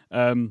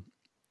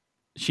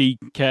 She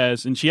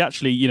cares, and she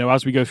actually,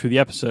 as we go through the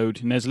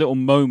episode, and there's little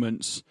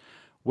moments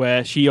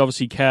where she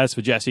obviously cares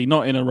for Jesse,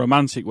 not in a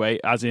romantic way,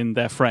 as in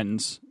they're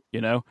friends,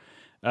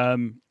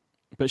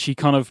 but she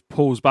kind of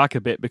pulls back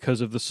a bit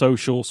because of the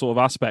social sort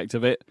of aspect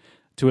of it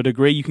to a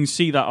degree. You can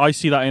see that, I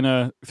see that in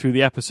her through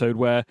the episode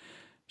where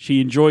she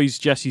enjoys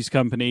Jesse's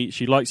company.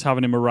 She likes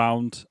having him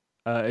around.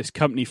 It's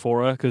company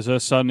for her because her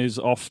son is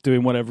off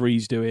doing whatever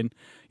he's doing.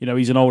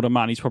 He's an older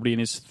man. He's probably in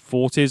his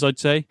 40s, I'd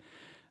say.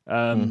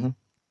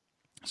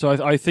 So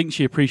I think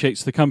she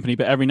appreciates the company,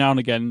 but every now and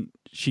again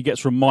she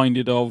gets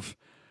reminded of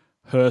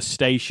her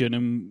station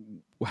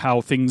and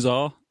how things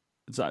are.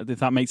 If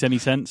that makes any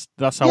sense,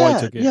 that's how I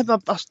took it. Yeah,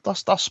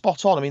 that's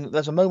spot on. I mean,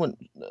 there's a moment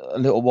a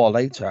little while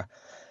later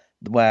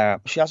where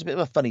she has a bit of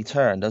a funny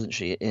turn, doesn't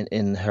she?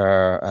 In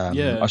her,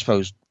 I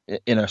suppose,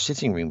 in her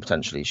sitting room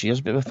potentially, she has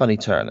a bit of a funny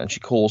turn, and she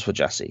calls for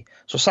Jesse.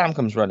 So Sam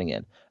comes running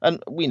in,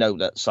 and we know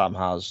that Sam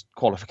has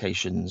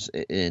qualifications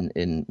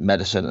in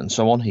medicine and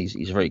so on.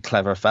 He's a very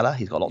clever fella.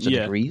 He's got lots of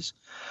degrees.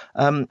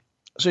 So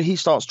he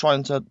starts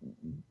trying to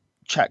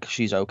check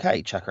she's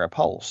okay, check her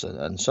pulse,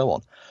 and so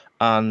on.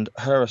 And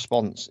her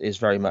response is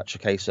very much a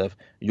case of,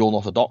 "You're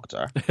not a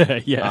doctor."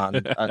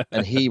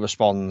 And he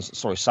responds,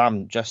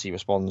 Jesse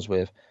responds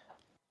with,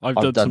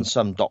 I've done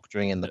some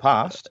doctoring in the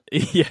past.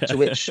 To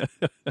which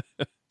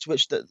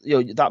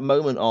that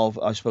moment of,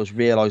 I suppose,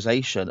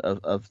 realization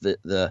of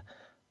the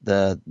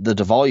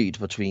divide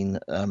between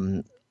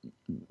the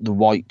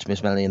white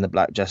Miss Melanie and the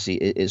black Jesse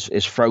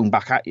is thrown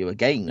back at you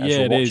again as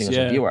you're watching as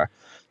a viewer,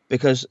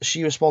 because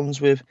she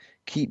responds with,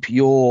 "Keep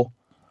your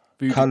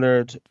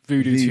coloured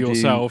voodoo to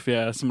yourself,"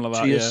 something like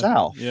that. To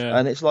yourself,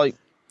 and it's like,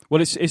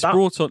 well, it's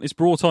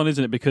brought on,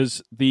 isn't it?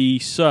 Because the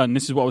son,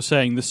 this is what I was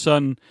saying, the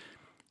son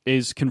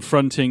is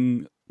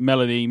confronting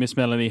Miss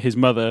Melanie, his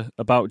mother,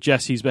 about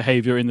Jesse's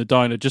behaviour in the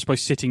diner just by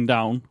sitting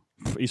down.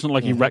 It's not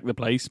like he wrecked the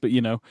place, but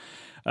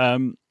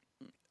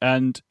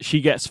and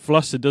she gets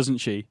flustered, doesn't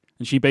she?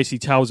 And she basically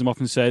tells him off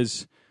and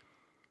says,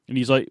 and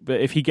he's like,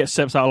 "But if he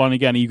steps out of line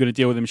again, are you going to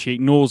deal with him?" She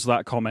ignores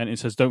that comment and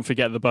says, "Don't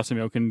forget the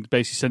buttermilk," and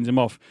basically sends him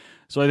off.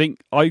 So I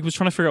think I was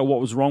trying to figure out what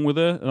was wrong with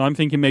her, and I'm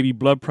thinking maybe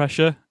blood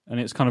pressure, and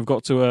it's kind of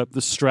got to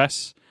the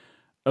stress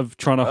of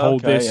trying to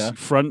hold this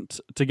front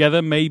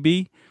together,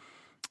 maybe.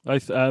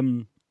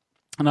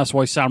 And that's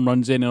why Sam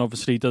runs in and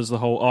obviously does the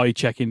whole eye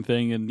checking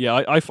thing. And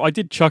I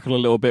did chuckle a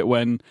little bit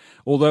when,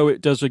 although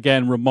it does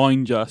again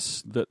remind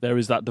us that there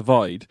is that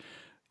divide,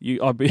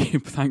 I'd be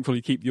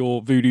thankfully keep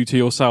your voodoo to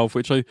yourself,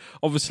 which I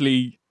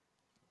obviously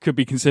could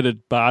be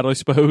considered bad, I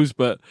suppose,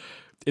 but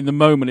in the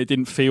moment it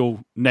didn't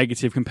feel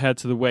negative compared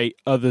to the way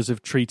others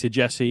have treated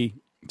Jesse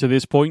to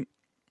this point.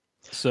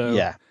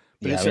 So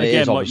But Yeah, it's I mean, it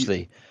again is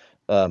obviously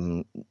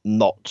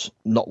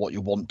not what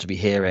you want to be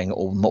hearing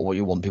or not what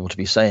you want people to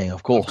be saying,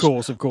 of course.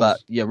 of But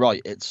course. you're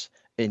right. It's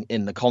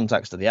in the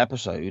context of the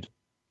episode,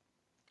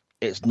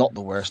 it's not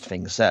the worst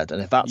thing said.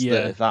 And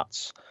Yeah,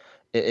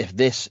 if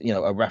this,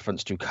 a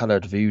reference to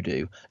colored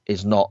voodoo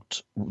is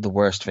not the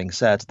worst thing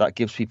said, that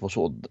gives people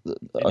sort of,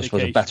 I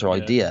suppose, a indication. better Yeah.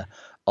 idea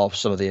of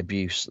some of the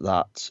abuse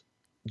that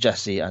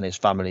Jesse and his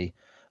family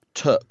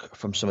took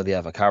from some of the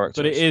other But it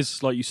characters.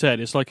 is, like you said,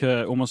 it's like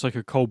almost like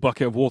a cold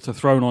bucket of water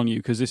thrown on you,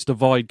 because this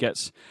divide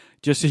gets,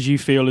 just as you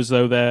feel as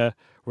though their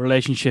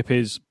relationship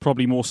is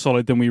probably more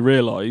solid than we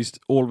realised,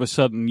 all of a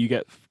sudden you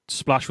get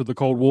splashed with the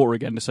cold water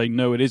again to say,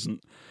 no, it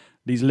isn't.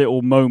 These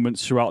little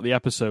moments throughout the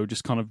episode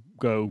just kind of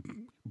go,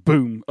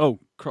 boom, oh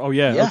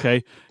yeah, Yeah.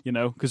 okay,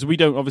 because we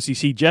don't obviously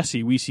see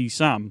Jesse, we see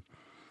Sam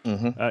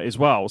as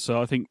well.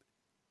 So I think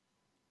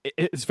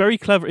it's very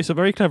clever. It's a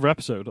very clever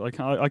episode.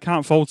 I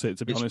can't fault it,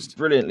 to be honest. It's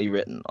brilliantly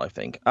written, I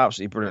think.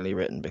 Absolutely brilliantly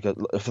written, because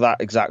for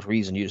that exact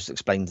reason you just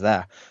explained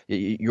there,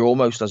 you're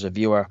almost, as a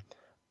viewer,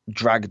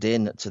 dragged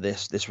in to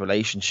this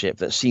relationship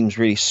that seems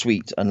really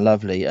sweet and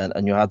lovely,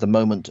 and you had the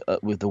moment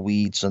with the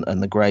weeds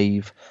and the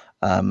grave,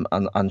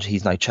 and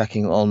he's now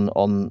checking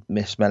on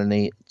Miss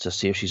Melanie to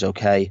see if she's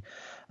okay,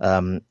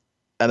 and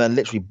then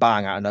literally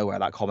bang, out of nowhere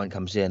that comment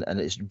comes in, and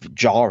it's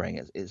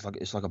jarring.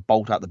 It's like a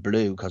bolt out the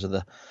blue because of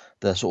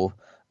the sort of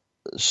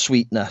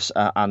sweetness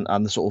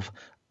and the sort of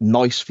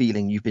nice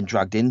feeling you've been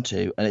dragged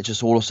into, and it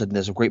just all of a sudden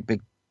there's a great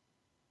big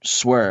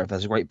swerve,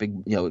 there's a great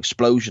big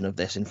explosion of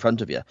this in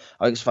front of you.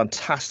 I think it's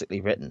fantastically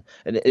written,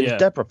 and it was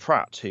Deborah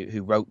Pratt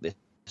who wrote this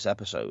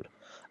episode,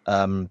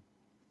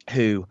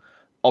 who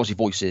obviously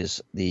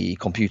voices the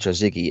computer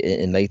Ziggy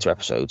in later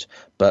episodes,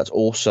 but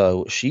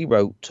also she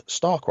wrote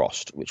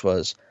Starcrossed, which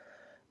was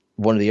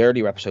one of the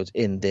earlier episodes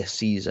in this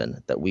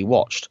season that we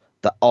watched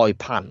that I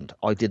panned.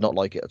 I did not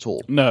like it at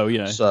all. No,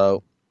 yeah.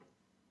 So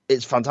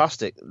it's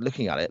fantastic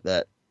looking at it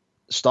that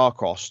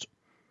Starcrossed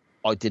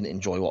I didn't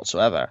enjoy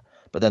whatsoever,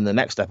 but then the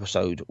next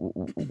episode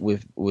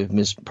with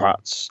Ms.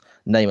 Pratt's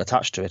name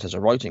attached to it as a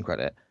writing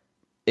credit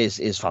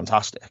is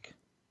fantastic.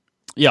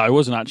 Yeah, I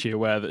wasn't actually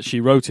aware that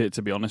she wrote it,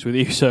 to be honest with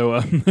you. So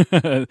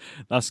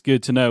that's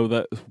good to know,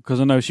 that because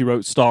I know she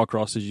wrote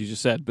Starcross, as you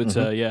just said. But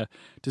yeah,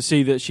 to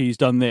see that she's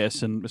done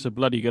this, and it's a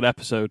bloody good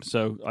episode.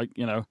 So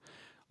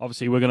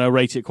obviously we're going to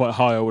rate it quite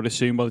high, I would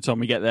assume, by the time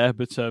we get there.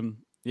 But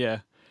yeah,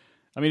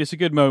 I mean, it's a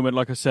good moment.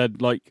 Like I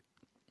said, like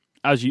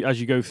as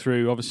you go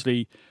through,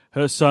 obviously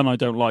her son I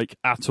don't like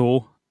at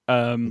all,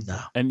 No.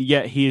 and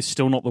yet he is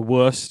still not the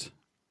worst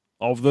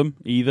of them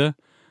either.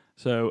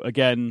 So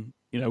again,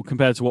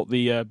 compared to what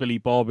the Billy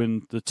Bob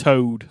and the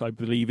Toad, I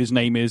believe his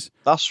name is.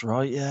 That's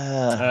right,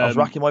 yeah. I was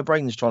racking my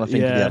brains trying to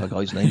think of the other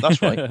guy's name.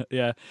 That's right.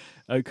 Yeah.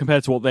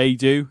 Compared to what they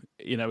do,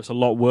 it's a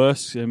lot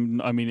worse.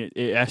 And I mean, it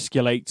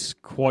escalates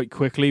quite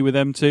quickly with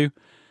them too.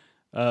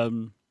 I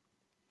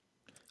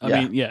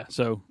mean, yeah.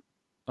 So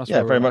that's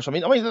very much. I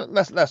mean,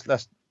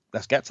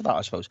 let's get to that.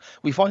 I suppose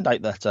we find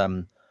out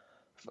that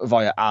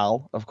via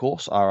Al, of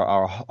course,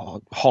 our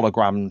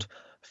hologrammed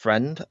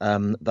friend,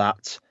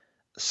 that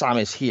Sam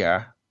is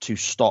here to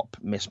stop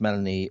Miss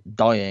Melanie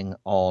dying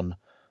on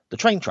the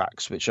train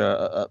tracks, which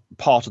are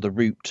part of the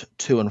route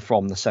to and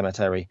from the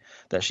cemetery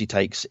that she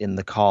takes in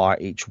the car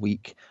each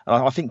week.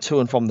 And I think to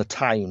and from the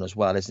town as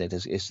well, isn't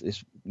it?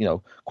 Is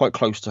quite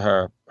close to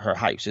her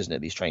house, isn't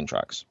it? These train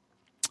tracks.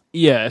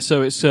 Yeah,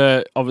 so it's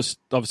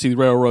obviously the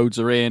railroads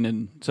are in,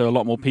 and so a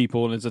lot more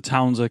people, and the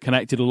towns are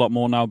connected a lot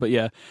more now. But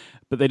yeah,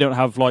 but they don't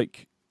have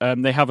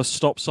they have a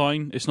stop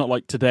sign. It's not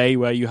like today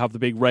where you have the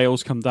big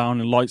rails come down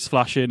and lights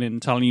flashing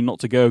and telling you not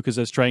to go because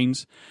there's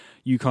trains.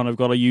 You kind of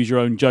got to use your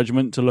own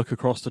judgment to look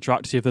across the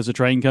track to see if there's a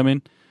train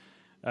coming.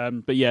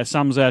 But yeah,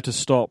 Sam's there to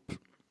stop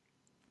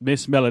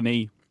Miss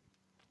Melanie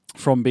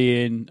from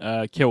being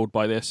killed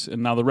by this.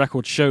 And now the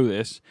records show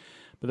this,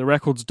 but the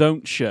records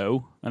don't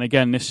show. And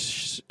again,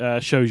 this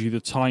shows you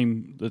the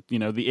time, that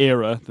the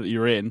era that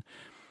you're in.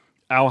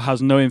 Al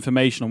has no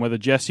information on whether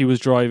Jesse was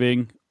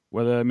driving,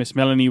 whether Miss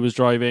Melanie was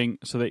driving.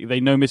 So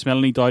they know Miss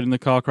Melanie died in the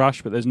car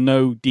crash, but there's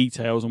no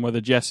details on whether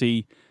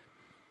Jesse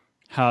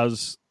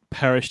has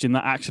perished in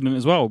that accident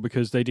as well,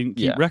 because they didn't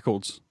keep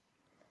records.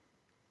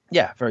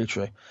 Yeah, very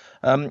true.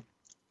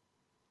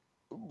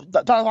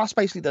 That's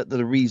basically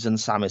the reason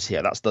Sam is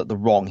here. That's the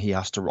wrong he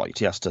has to right.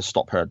 He has to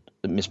stop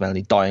Miss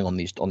Melanie dying on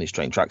these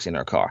train tracks in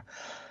her car.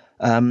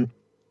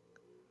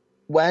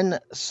 When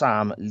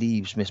Sam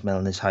leaves Miss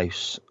Melanie's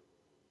house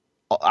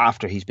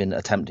after he's been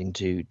attempting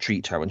to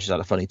treat her when she's had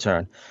a funny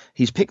turn,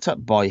 he's picked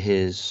up by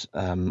his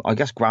I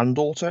guess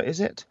granddaughter, is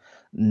it?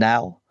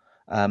 Nell.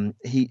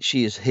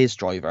 She is his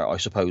driver, I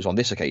suppose, on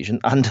this occasion,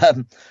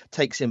 and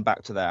takes him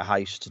back to their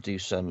house to do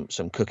some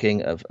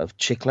cooking of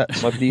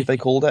chiclets, I believe they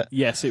called it.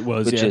 Yes, it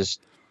was.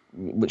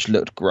 Which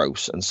looked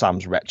gross, and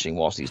Sam's retching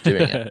whilst he's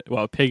doing it.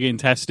 Well, pig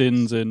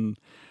intestines and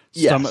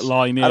stomach Yes.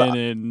 lining,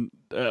 and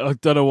I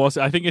don't know what.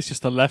 I think it's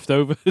just the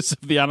leftovers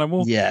of the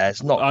animal. Yeah,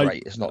 it's not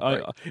great. It's not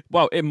great.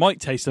 Well, it might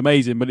taste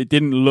amazing, but it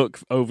didn't look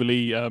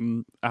overly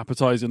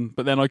appetizing.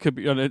 But then I could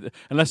be,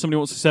 unless somebody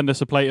wants to send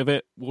us a plate of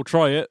it, we'll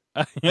try it.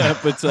 Yeah,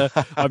 but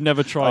I've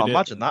never tried it.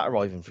 Imagine that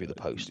arriving through the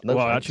post. No,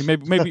 well, thanks.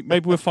 actually,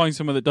 maybe we'll find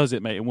someone that does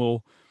it, mate, and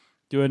we'll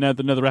do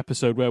another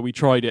episode where we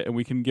tried it and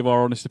we can give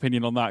our honest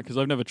opinion on that, because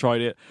I've never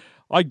tried it.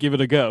 I'd give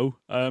it a go.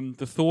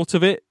 The thought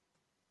of it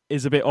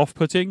is a bit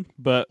off-putting,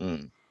 but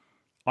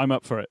I'm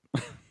up for it.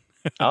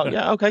 Oh,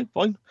 yeah, okay,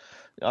 fine.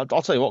 I'll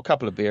tell you what, a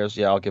couple of beers,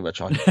 yeah, I'll give it a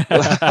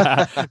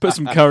try. Put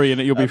some curry in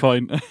it, you'll be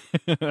fine.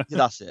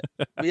 That's it.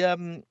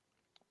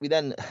 We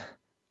then,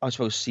 I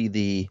suppose, see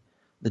the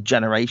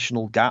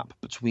generational gap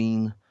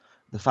between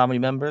the family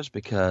members,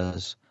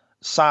 because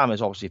Sam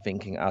is obviously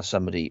thinking as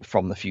somebody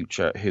from the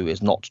future who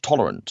is not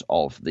tolerant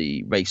of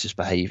the racist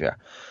behaviour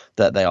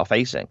that they are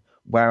facing,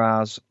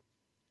 whereas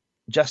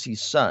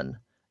Jesse's son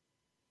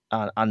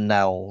and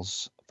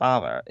Nell's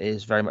father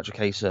is very much a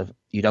case of,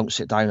 you don't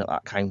sit down at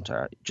that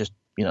counter, just,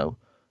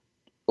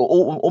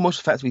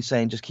 almost effectively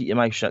saying, just keep your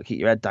mouth shut, keep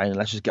your head down, and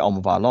let's just get on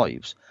with our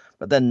lives.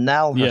 But then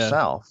Nell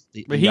herself,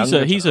 but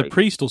he's a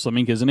priest or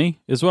something, isn't he,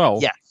 as well?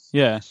 Yes.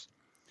 Yeah.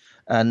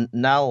 And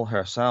Nell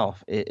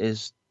herself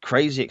is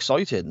crazy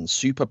excited and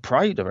super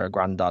proud of her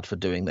granddad for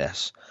doing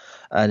this,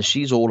 and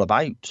she's all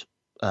about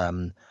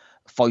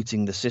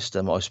fighting the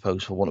system, I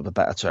suppose, for want of a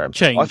better term.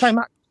 Change. I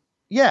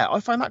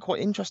find that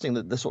quite interesting,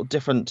 that the sort of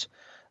different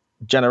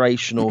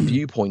generational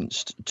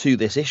viewpoints to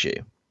this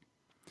issue.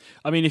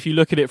 I mean, if you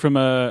look at it from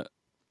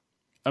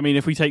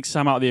if we take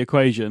Sam out of the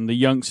equation, the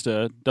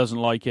youngster doesn't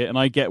like it, and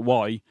I get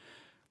why.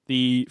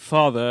 The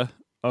father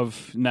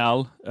of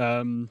Nell,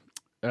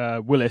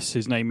 Willis,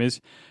 his name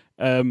is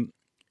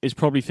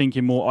probably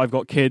thinking more, I've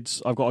got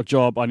kids, I've got a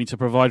job, I need to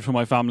provide for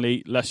my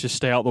family, let's just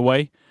stay out of the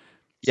way.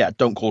 Yeah,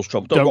 don't cause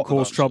trouble. Don't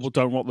cause trouble,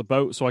 don't rock the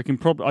boat. So I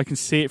can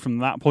see it from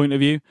that point of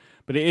view.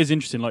 But it is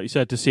interesting, like you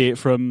said, to see it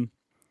from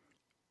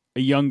a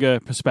younger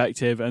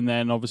perspective, and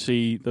then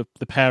obviously the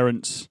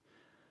parents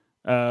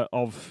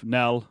of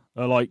Nell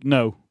are like,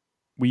 no,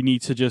 we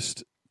need to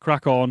just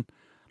crack on,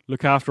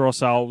 look after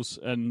ourselves,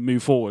 and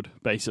move forward,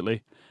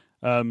 basically.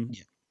 So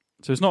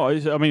it's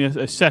not. I mean,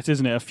 it's set,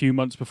 isn't it? A few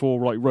months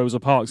before, like Rosa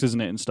Parks,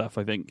 isn't it, and stuff.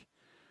 I think.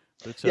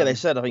 But, yeah, they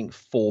said, I think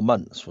 4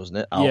 months, wasn't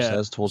it? Al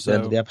says towards the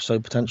end of the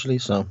episode, potentially.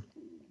 So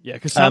yeah,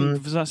 because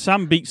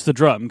Sam beats the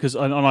drum,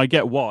 and I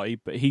get why,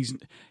 but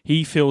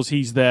he feels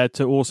he's there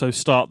to also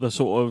start the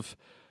sort of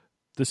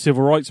the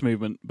civil rights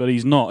movement, but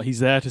he's not. He's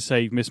there to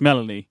save Miss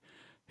Melanie,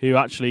 who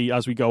actually,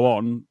 as we go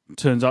on,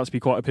 turns out to be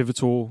quite a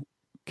pivotal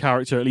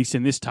character, at least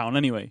in this town,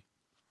 anyway.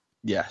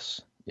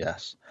 Yes.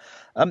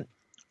 And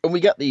we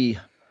get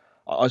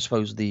I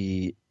suppose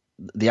the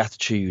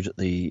attitude,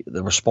 the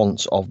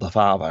response of the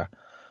father,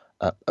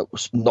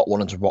 not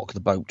wanting to rock the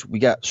boat. We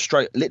get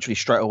literally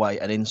straight away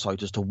an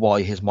insight as to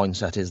why his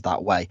mindset is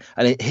that way,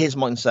 and his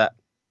mindset,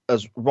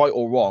 as right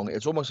or wrong,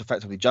 it's almost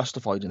effectively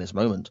justified in this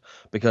moment,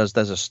 because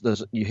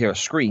you hear a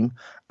scream,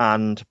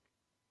 and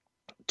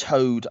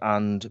Toad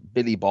and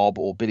Billy Bob,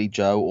 or Billy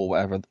Joe, or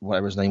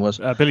whatever his name was,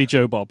 Billy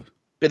Joe Bob.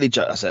 Billy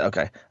Joe. That's it.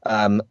 Okay.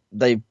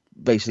 They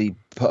basically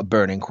put a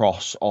burning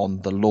cross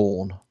on the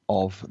lawn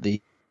of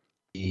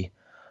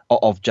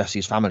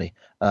Jesse's family,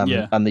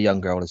 and the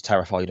young girl is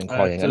terrified and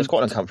crying, and it's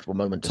quite an uncomfortable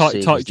moment to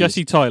see.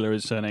 Jesse Tyler,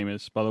 his surname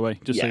is, by the way,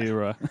 just so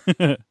you're.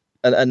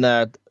 and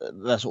they're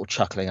sort of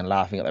chuckling and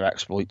laughing at their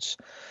exploits.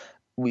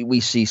 We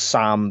see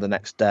Sam the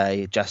next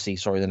day,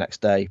 the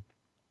next day,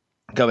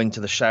 going to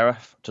the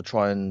sheriff to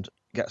try and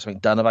get something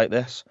done about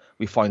this.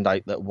 We find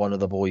out that one of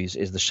the boys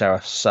is the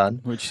sheriff's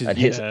son, which is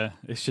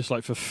it's just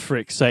like, for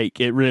frick's sake,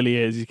 it really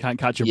is. You can't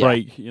catch a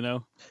break,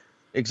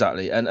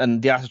 Exactly,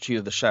 and the attitude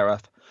of the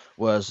sheriff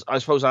was, I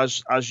suppose,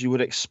 as you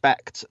would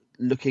expect,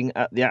 looking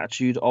at the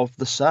attitude of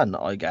the son.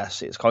 I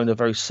guess it's kind of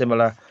very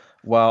similar.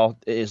 Well,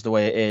 it is the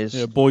way it is.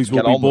 Yeah, boys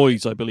will be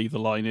boys, I believe the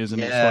line is,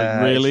 and it's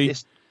like, really,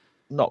 it's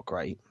not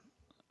great.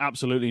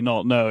 Absolutely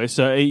not. No, it's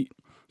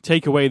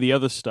take away the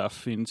other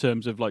stuff in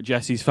terms of like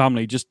Jesse's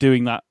family. Just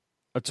doing that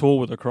at all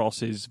with a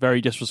cross is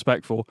very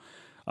disrespectful.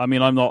 I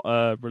mean, I'm not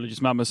a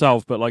religious man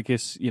myself, but like,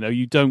 it's,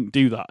 you don't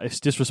do that. It's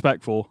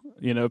disrespectful,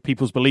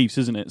 people's beliefs,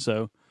 isn't it?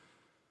 So,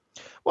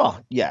 well,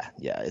 yeah.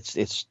 It's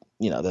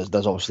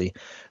there's obviously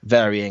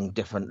varying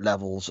different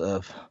levels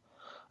of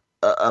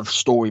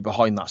story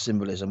behind that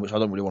symbolism, which I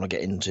don't really want to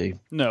get into.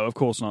 No, of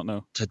course not.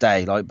 No,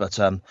 today, but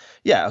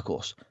yeah, of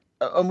course.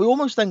 And we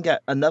almost then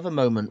get another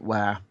moment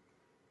where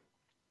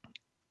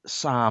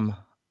Sam,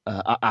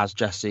 as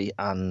Jesse,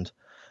 and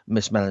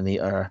Miss Melanie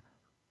are.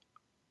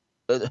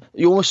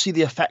 You almost see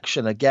the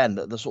affection again,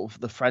 the sort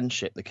of the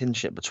friendship, the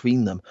kinship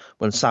between them,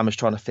 when Sam is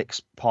trying to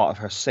fix part of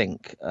her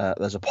sink.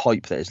 There's a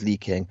pipe that is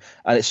leaking,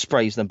 and it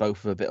sprays them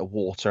both with a bit of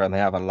water, and they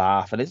have a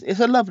laugh, and it's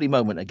a lovely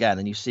moment again,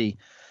 and you see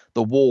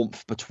the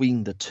warmth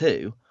between the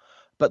two.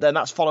 But then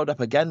that's followed up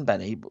again,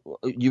 Benny.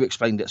 You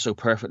explained it so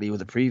perfectly with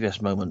the previous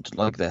moment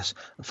like this.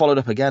 Followed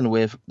up again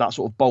with that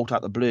sort of bolt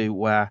out the blue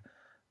where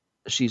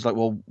she's like,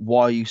 well,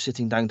 why are you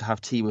sitting down to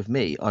have tea with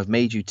me? I've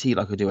made you tea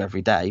like I do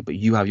every day, but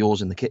you have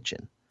yours in the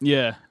kitchen.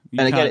 Yeah, you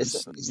And again, can't.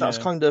 it's that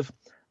Yeah, kind of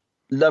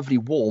lovely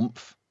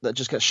warmth that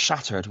just gets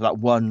shattered with that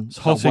one it's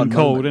hot and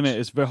cold, isn't moment. it?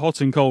 It's very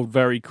hot and cold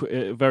very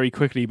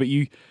quickly. But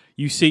you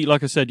see,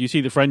 like I said, you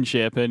see the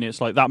friendship, and it's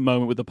like that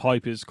moment with the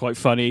pipe is quite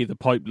funny. The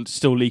pipe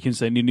still leaking,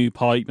 so they need a new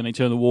pipe, and they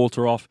turn the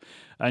water off,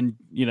 and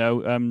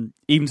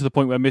even to the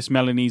point where Miss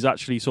Melanie's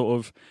actually sort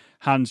of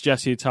hands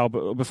Jesse a towel,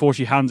 but before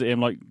she hands it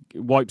him, like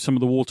wipes some of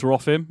the water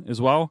off him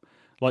as well,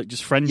 like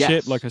just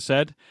friendship, like Yes. I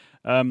said.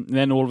 And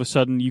then all of a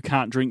sudden, you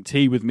can't drink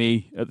tea with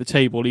me at the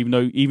table, even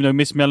though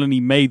Miss Melanie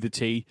made the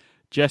tea.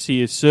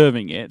 Jesse is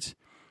serving it.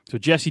 So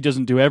Jesse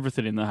doesn't do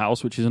everything in the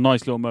house, which is a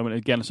nice little moment.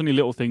 Again, it's only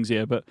little things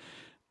here, but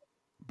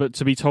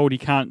to be told he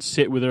can't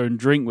sit with her and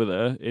drink with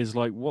her is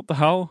like, what the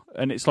hell?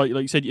 And it's like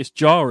you said, it's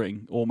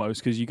jarring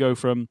almost, because you go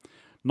from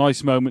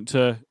nice moment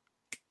to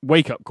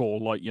wake up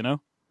call,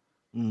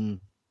 Mm.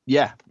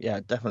 Yeah, yeah,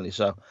 definitely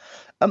so.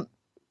 Um,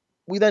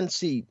 we then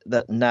see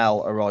that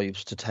Nell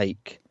arrives to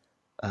take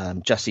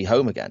Jesse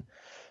home again.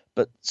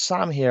 But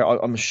Sam here,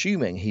 I'm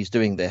assuming he's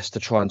doing this to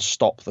try and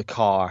stop the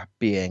car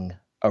being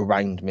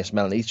around Miss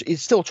Melanie.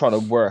 He's still trying to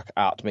work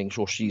at making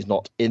sure she's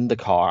not in the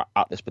car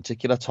at this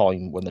particular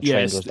time when the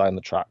train goes down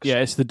the tracks. Yeah,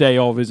 it's the day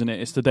of, isn't it?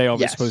 It's the day of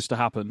it's Yes. supposed to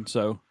happen.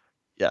 So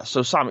Yeah.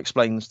 So Sam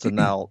explains to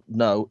Nell,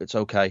 no, it's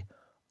okay.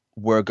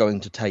 We're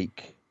going to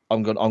take.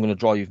 I'm going to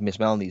drive Miss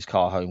Melanie's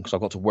car home because I've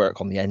got to work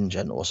on the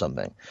engine or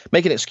something.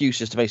 Making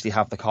excuses to basically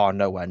have the car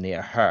nowhere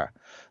near her.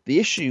 The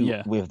issue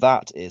yeah, with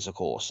that is, of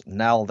course,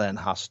 Nell then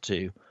has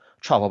to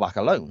travel back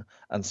alone,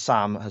 and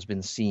Sam has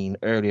been seen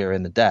earlier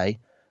in the day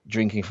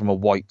drinking from a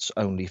whites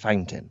only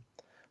fountain.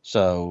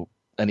 So,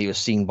 and he was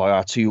seen by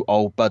our two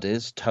old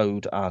buddies,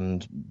 Toad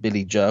and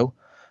Billy Joe,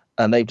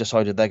 and they've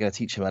decided they're going to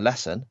teach him a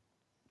lesson,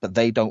 but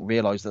they don't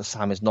realise that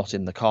Sam is not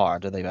in the car,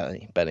 do they,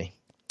 Benny?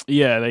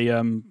 yeah. They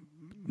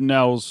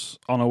Nell's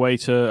on her way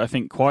to, I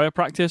think, choir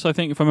practice. I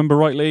think, if I remember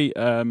rightly.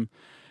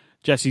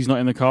 Jesse's not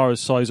in the car, as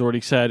Si's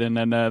already said, and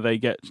then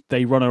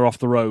they run her off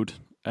the road,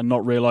 and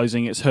not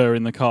realizing it's her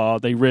in the car,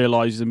 they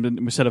realize, and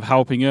instead of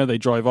helping her, they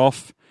drive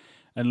off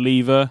and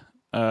leave her.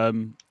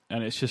 And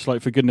it's just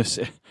like, for goodness,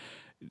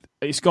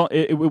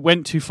 it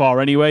went too far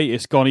anyway.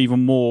 It's gone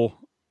even more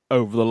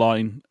over the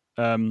line,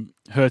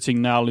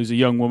 hurting Nell, who's a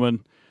young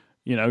woman,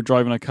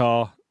 driving a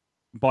car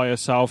by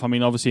herself. I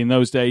mean, obviously in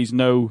those days,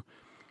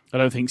 I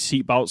don't think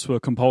seatbelts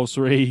were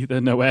compulsory. There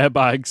are no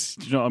airbags.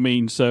 Do you know what I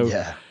mean? So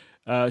Yeah.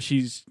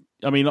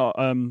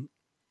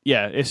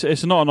 Yeah,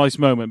 it's not a nice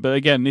moment. But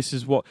again, this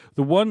is what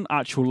the one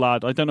actual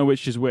lad, I don't know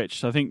which is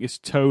which. I think it's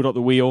Toad at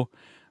the wheel.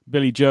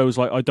 Billy Joe's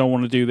like, I don't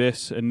want to do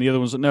this, and the other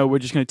one's like, no, we're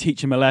just going to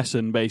teach him a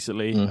lesson,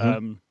 basically.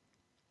 Mm-hmm.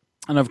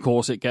 And of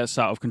course, it gets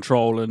out of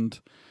control, and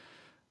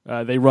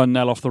they run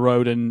Nell off the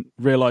road and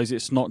realize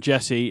it's not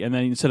Jesse. And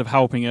then instead of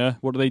helping her,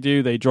 what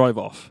do? They drive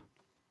off.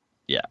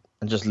 Yeah,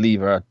 and just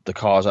leave her. The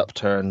car's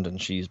upturned,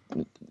 and she's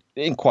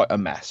in quite a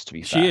mess. To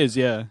be fair, She is,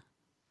 yeah.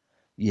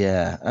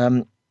 Yeah.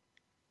 I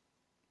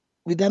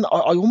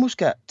almost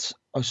get,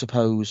 I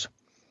suppose,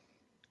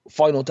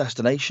 Final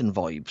Destination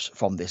vibes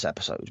from this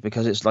episode,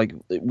 because it's like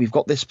we've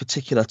got this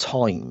particular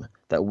time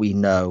that we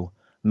know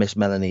Miss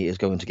Melanie is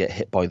going to get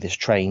hit by this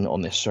train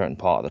on this certain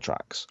part of the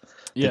tracks.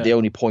 Yeah. The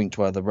only point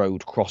where the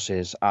road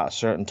crosses at a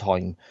certain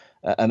time,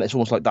 and it's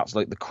almost like that's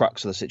like the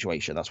crux of the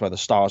situation. That's where the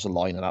stars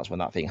align, and that's when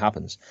that thing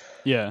happens.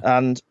 Yeah.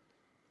 And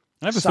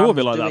I never Sam thought of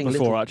it was like that doing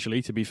before, little-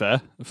 actually, to be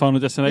fair. The Final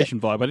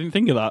Destination vibe. I didn't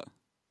think of that.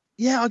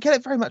 Yeah, I get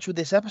it very much with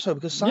this episode,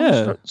 because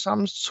Yeah.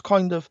 Sam's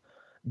kind of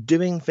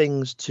doing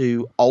things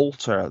to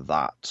alter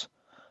that,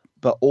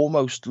 but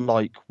almost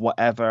like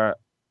whatever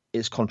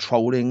is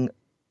controlling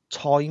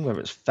time, whether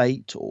it's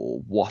fate or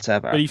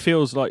whatever. But he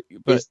feels like,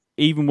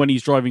 even when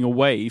he's driving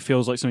away, he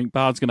feels like something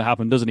bad's going to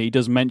happen, doesn't he? He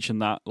does mention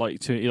that,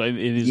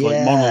 in his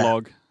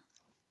monologue.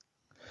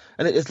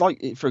 And it's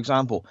like, for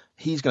example,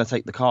 he's going to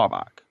take the car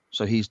back,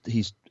 so he's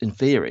in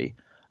theory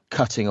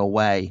cutting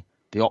away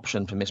the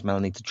option for Miss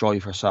Melanie to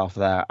drive herself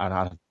there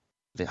and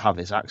have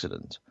this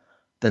accident.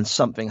 Then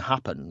something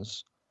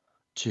happens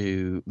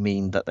to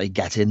mean that they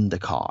get in the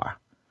car,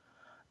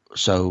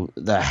 so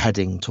they're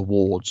heading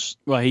towards.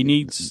 Well, he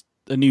needs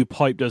a new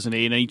pipe, doesn't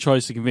he? And he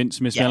tries to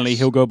convince Miss Yes. Melanie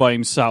he'll go by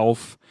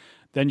himself.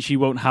 Then she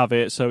won't have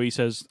it, so he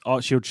says,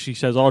 she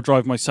says, I'll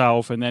drive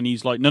myself. And then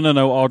he's like,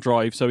 no, I'll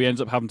drive. So he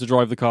ends up having to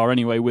drive the car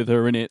anyway with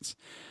her in it.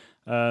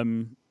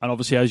 And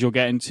obviously, as you'll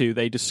get into,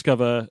 they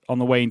discover on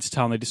the way into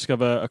town, they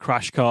discover a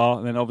crash car,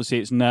 and then obviously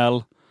it's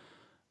Nell,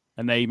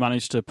 and they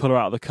manage to pull her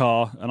out of the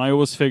car. And I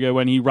always figure,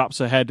 when he wraps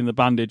her head in the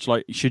bandage,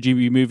 like, should you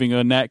be moving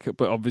her neck?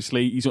 But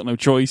obviously, he's got no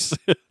choice.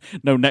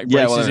 No neck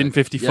braces in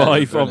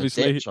 55,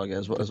 obviously. Ditch, I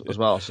guess, as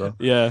well. So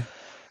Yeah.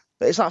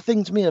 but it's that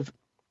thing to me of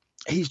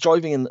he's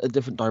driving in a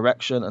different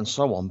direction and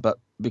so on, but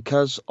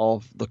because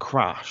of the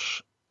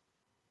crash,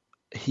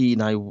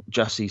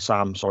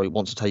 Sam,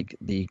 wants to take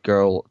the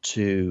girl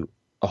to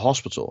a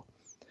hospital.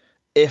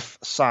 If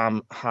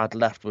Sam had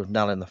left with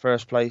Nell in the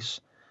first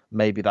place,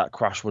 maybe that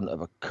crash wouldn't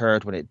have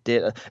occurred when it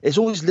did. It's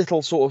always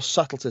little sort of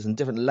subtleties and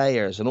different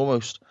layers, and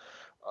almost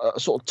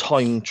sort of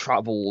time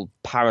travel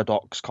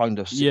paradox kind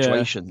of Yeah.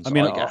 situations, I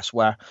mean, I guess,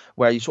 where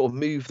you sort of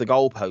move the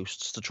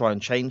goalposts to try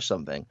and change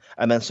something,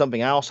 and then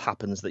something else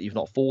happens that you've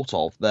not thought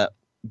of that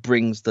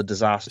brings the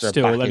disaster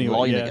still, back in anyway,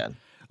 line yeah. again.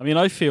 I mean,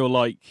 I feel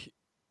like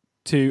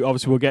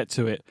obviously we'll get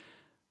to it,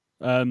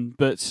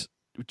 but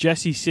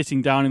Jesse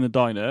sitting down in the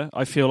diner,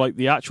 I feel like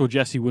the actual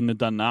Jesse wouldn't have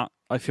done that.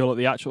 I feel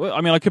like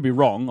I mean, I could be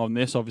wrong on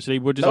this, obviously.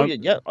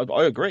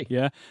 I agree.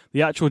 Yeah,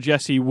 the actual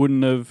Jesse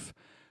wouldn't have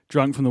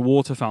drunk from the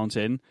water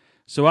fountain.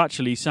 So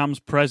actually, Sam's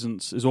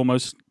presence has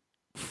almost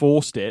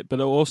forced it. But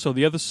also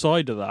the other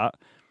side of that,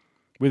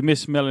 with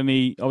Miss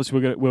Melanie,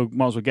 obviously we'll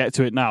might as well get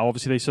to it now.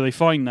 Obviously, they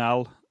find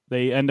Nell.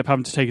 They end up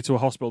having to take her to a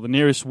hospital. The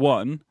nearest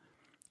one,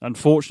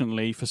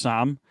 unfortunately for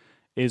Sam,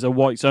 is a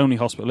whites only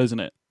hospital,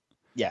 isn't it?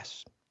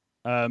 Yes.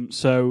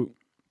 So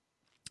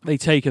they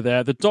take her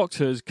there. The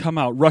doctors come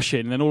out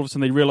rushing, and then all of a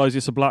sudden they realise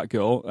it's a black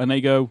girl, and they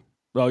go,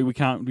 "Well, we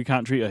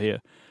can't treat her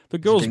here." The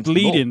girl's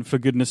bleeding, for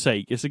goodness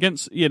sake. It's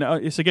against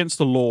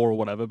the law or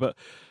whatever, but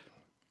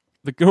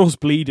the girl's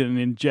bleeding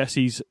in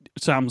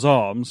Sam's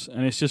arms,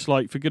 and it's just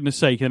like, for goodness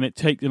sake. And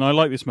I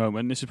like this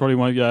moment. This is probably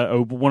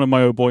one of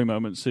my oh boy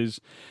moments.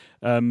 Is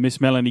Miss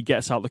Melanie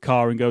gets out the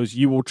car and goes,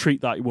 "You will treat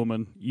that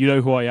woman. You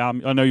know who I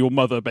am. I know your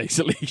mother."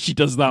 Basically, she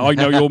does that. "I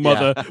know your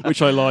mother,"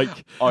 which I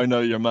like. I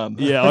know your mum.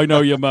 Yeah, I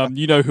know your mum.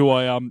 You know who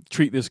I am.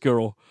 Treat this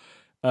girl.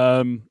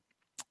 And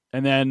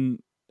then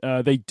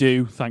they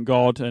do, thank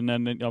God. And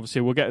then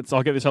obviously I'll get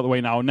this out of the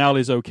way now. Nell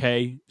is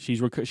okay.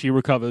 She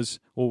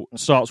recovers, or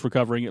starts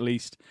recovering at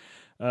least.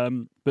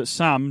 But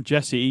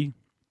Jesse,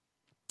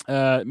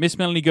 Miss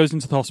Melanie goes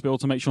into the hospital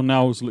to make sure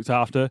Nell's looked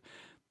after.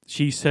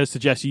 She says to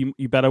Jesse,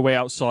 "You better wait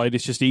outside.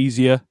 It's just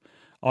easier.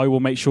 I will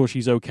make sure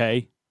she's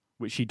okay,"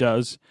 which she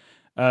does.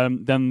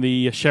 Then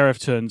the sheriff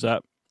turns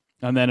up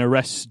and then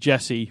arrests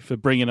Jesse for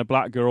bringing a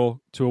black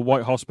girl to a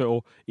white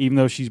hospital, even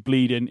though she's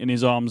bleeding in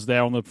his arms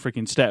there on the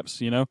freaking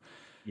steps,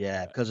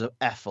 Yeah, because of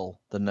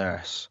Ethel, the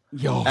nurse.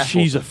 Yo,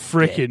 she's a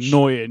freaking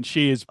annoying.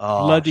 She is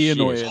bloody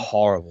annoying. She is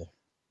horrible.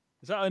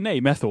 Is that her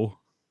name, Ethel?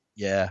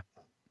 Yeah.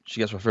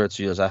 She gets referred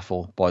to as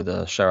Ethel by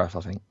the sheriff,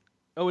 I think.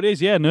 Oh, it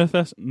is, yeah.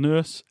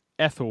 Nurse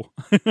Ethel.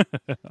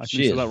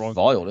 She is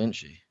vile, isn't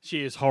she?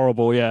 She is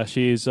horrible, yeah.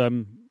 She is,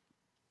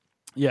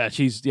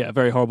 she's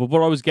very horrible.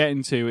 What I was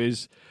getting to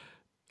is,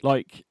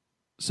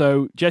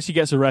 so Jesse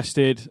gets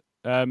arrested.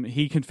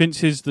 He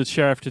convinces the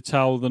sheriff to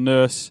tell the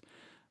nurse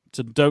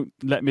to don't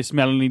let Miss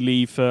Melanie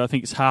leave for, I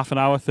think it's half an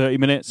hour, 30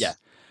 minutes. Yeah.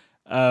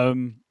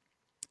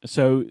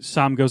 So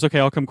Sam goes, "Okay,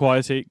 I'll come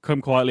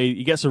quietly.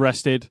 He gets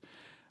arrested.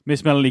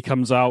 Miss Melanie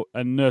comes out,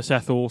 and Nurse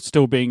Ethel,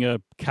 still being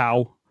a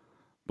cow,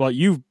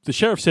 the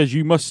sheriff says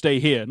you must stay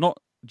here, not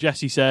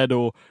Jesse said,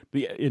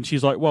 and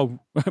she's like, "Well,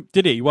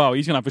 did he? Wow,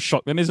 he's going to have a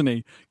shock then, isn't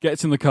he?"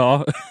 Gets in the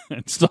car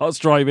and starts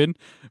driving.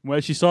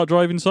 Where's she start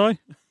driving, Si?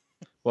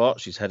 Well,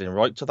 she's heading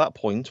right to that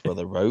point where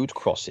the road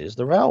crosses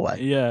the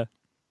railway. Yeah.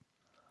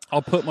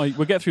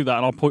 We'll get through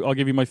that, and I'll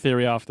give you my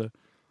theory after.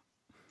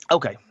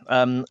 Okay.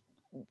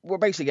 We're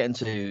basically getting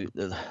to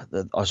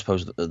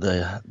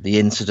the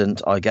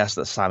incident, I guess,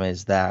 that Sam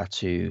is there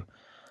to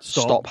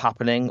stop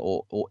happening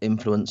or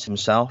influence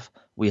himself.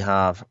 We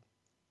have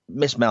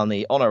Miss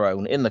Melanie on her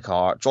own in the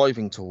car,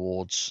 driving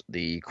towards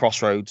the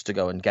crossroads to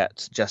go and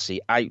get Jesse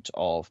out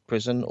of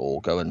prison,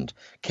 or go and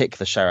kick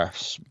the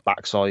sheriff's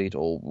backside,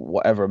 or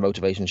whatever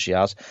motivation she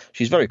has.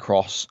 She's very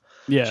cross.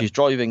 Yeah. She's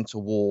driving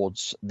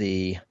towards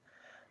the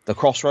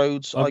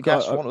crossroads, I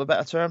guess, for want of a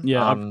better term.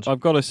 Yeah, and I've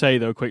got to say,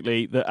 though,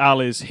 quickly, that Al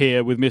is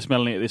here with Miss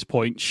Melanie at this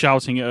point,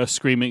 shouting at her,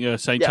 screaming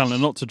at her, telling her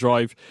not to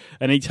drive.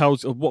 And he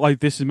tells,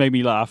 this has made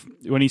me laugh,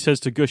 when he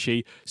says to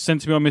Gushy, "Send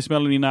to me on Miss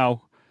Melanie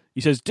now."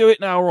 He says, "Do it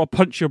now or I'll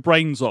punch your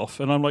brains off."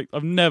 And I'm like,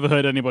 I've never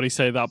heard anybody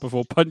say that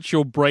before. Punch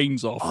your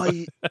brains off.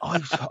 I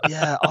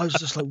was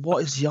just like,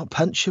 what is the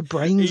punch your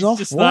brains He's off?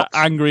 Just what? that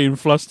angry and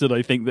flustered,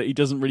 I think, that he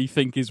doesn't really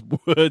think his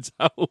words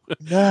out.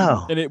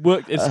 No. And it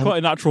worked. It's quite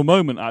a natural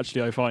moment,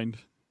 actually, I find.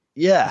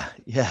 Yeah.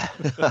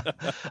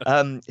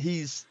 Al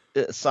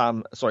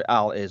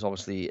is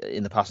obviously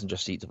in the passenger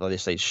seat, by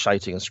this stage,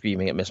 shouting and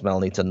screaming at Miss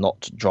Melanie to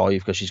not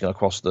drive because she's going to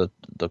cross the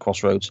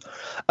crossroads.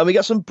 And we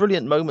get some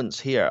brilliant moments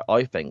here,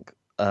 I think.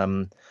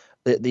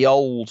 The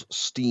old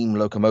steam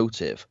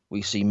locomotive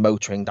we see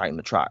motoring down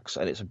the tracks,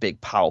 and it's a big,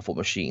 powerful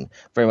machine,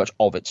 very much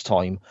of its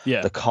time.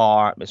 Yeah. The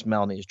car Miss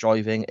Melanie is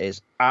driving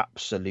is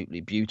absolutely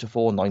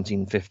beautiful,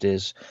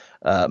 1950s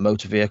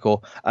motor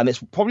vehicle. And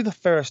it's probably the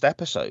first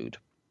episode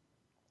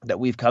that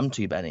we've come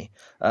to, Benny,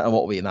 and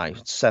what are we now,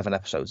 7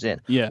 episodes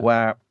in,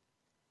 where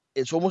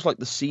it's almost like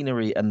the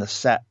scenery and the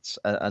sets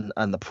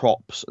and the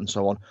props and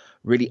so on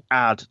really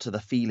add to the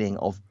feeling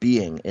of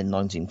being in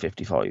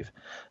 1955.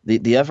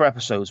 The other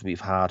episodes we've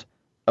had,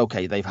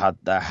 okay, they've had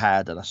their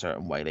head in a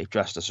certain way, they've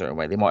dressed a certain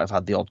way, they might have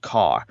had the odd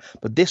car,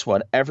 but this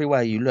one,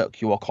 everywhere you look,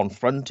 you are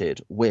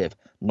confronted with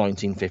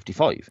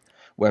 1955,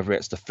 whether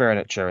it's the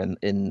furniture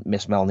in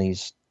Miss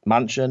Melanie's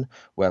mansion,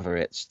 whether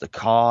it's the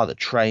car, the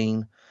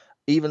train,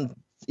 even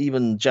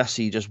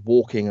Jesse just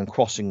walking and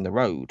crossing the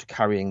road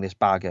carrying this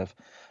bag of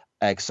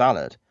egg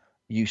salad.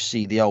 you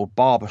see the old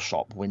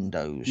barbershop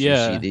windows, you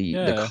see Yeah, the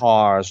yeah.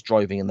 cars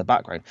driving in the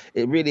background.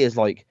 It really is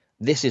like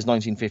this is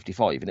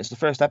 1955, and it's the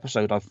first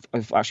episode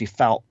I've actually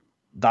felt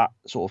that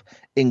sort of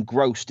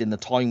engrossed in the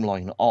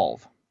timeline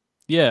of.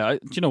 Yeah,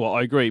 do you know what?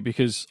 I agree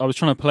because I was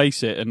trying to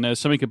place it, and there's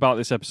something about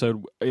this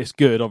episode. It's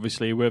good,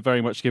 obviously. We're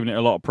very much giving it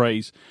a lot of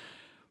praise,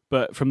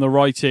 but from the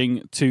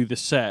writing to the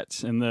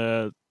set and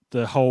the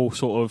whole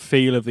sort of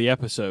feel of the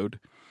episode,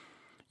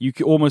 you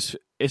could almost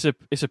it's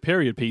a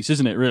period piece,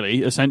 isn't it?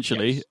 Really,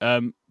 essentially.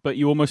 Yes. But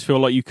you almost feel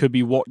like you could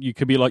be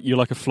like you're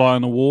like a fly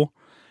on the wall,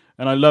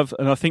 and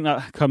I think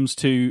that comes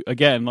to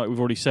again, like we've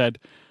already said,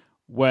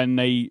 when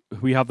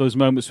we have those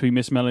moments between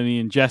Miss Melanie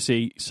and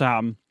Jesse,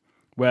 Sam,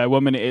 where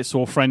one minute it's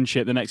all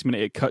friendship, the next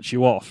minute it cuts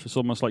you off. It's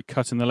almost like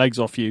cutting the legs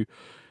off you.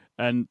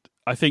 And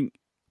I think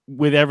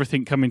with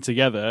everything coming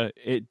together,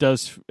 it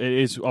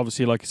is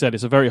obviously, like I said,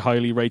 it's a very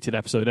highly rated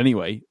episode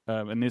anyway,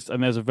 and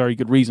there's a very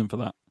good reason for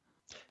that.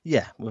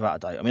 Yeah, without a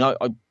doubt. I mean, I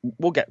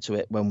we'll get to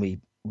it when we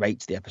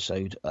rate the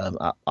episode,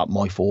 at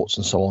my thoughts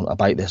and so on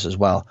about this as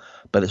well.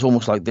 But it's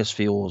almost like this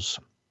feels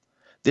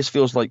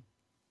like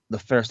the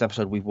first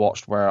episode we've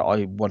watched where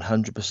I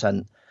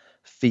 100%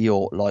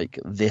 feel like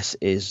this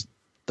is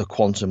the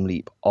quantum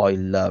leap I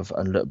love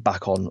and look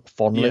back on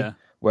fondly. Yeah.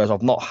 Whereas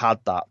I've not had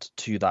that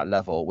to that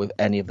level with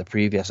any of the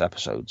previous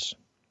episodes.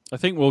 I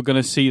think we're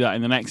going to see that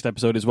in the next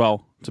episode as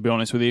well, to be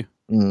honest with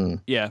you.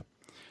 Yeah.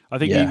 I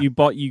think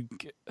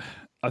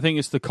I think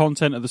it's the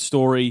content of the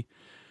story,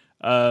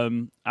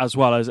 as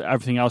well as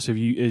everything else as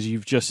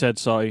you've just said,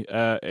 Si.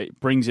 It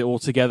brings it all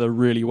together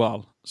really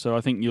well. So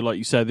I think like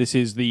you said, this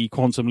is the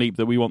quantum leap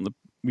that we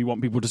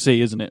want people to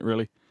see, isn't it?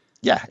 Really?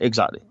 Yeah,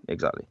 exactly.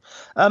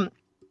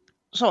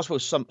 So I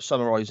suppose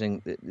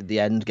summarising the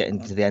end,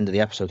 getting to the end of the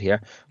episode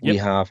here, we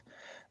have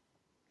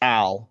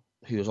Al,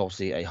 who is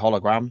obviously a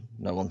hologram,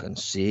 no one can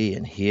see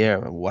and hear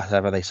or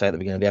whatever they say at the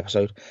beginning of the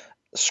episode,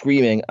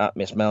 screaming at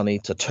Miss Melanie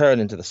to turn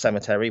into the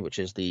cemetery, which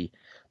is the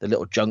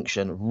little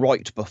junction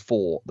right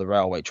before the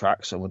railway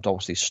tracks, and would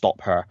obviously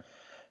stop her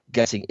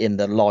getting in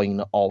the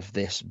line of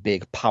this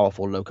big,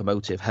 powerful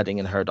locomotive heading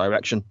in her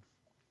direction.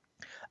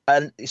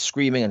 And he's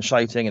screaming and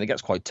shouting, and it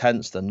gets quite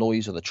tense, the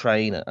noise of the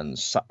train and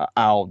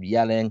Al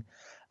yelling.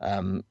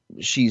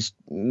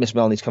 Miss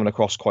Melanie's coming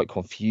across quite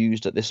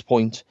confused at this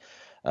point,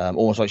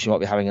 almost like she might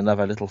be having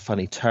another little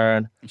funny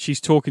turn.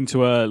 She's talking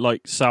to her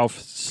like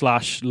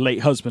South/late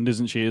husband,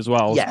 isn't she, as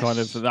well? Yes. Kind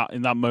of that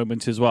in that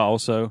moment as well.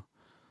 So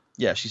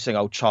yeah, she's saying,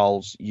 "Oh,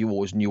 Charles, you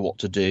always knew what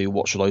to do.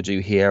 What should I do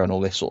here?" And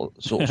all this sort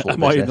of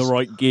am I in the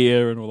right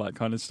gear and all that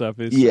kind of stuff.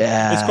 It's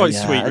quite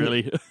sweet,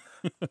 really.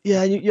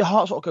 Yeah, your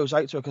heart sort of goes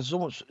out to her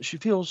because she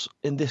feels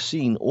in this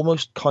scene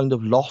almost kind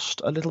of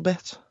lost a little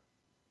bit.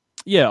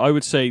 Yeah, I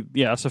would say,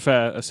 that's a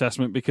fair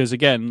assessment because,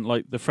 again,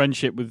 like the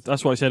friendship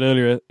that's what I said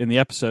earlier in the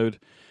episode.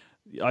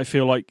 I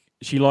feel like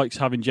she likes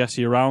having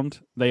Jesse around.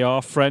 They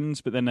are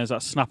friends, but then there's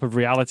that snap of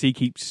reality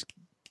keeps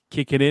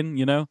kicking in,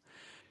 you know?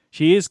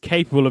 She is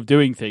capable of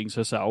doing things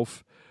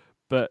herself,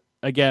 but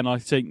again, I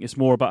think it's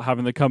more about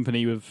having the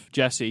company with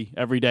Jesse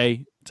every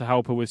day to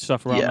help her with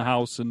stuff around the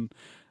house. And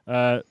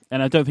I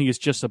don't think it's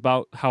just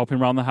about helping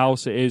around the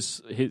house. It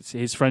is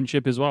his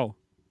friendship as well.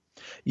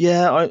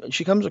 Yeah,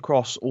 she comes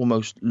across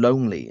almost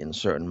lonely in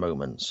certain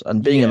moments,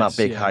 and being in that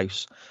big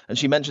house, and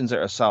she mentions it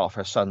herself,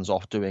 her son's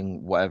off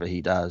doing whatever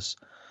he does.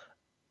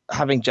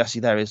 Having Jesse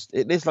there is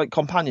like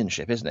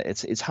companionship, isn't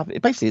it? It's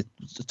basically,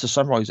 to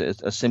summarize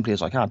it as simply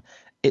as I can,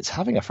 it's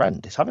having a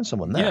friend, it's having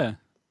someone there.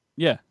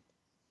 Yeah.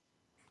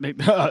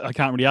 I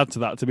can't really add to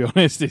that, to be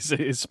honest.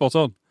 It's spot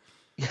on.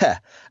 Yeah.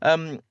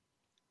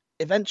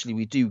 Eventually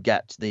we do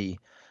get the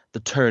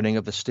turning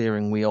of the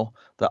steering wheel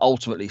that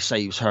ultimately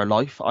saves her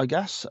life, I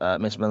guess.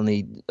 Miss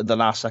Melanie, at the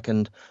last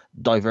second,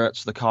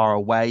 diverts the car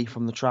away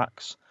from the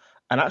tracks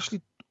and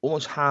actually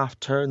almost half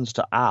turns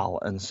to Al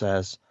and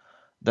says,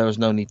 "There was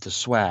no need to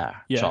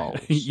swear, Charles."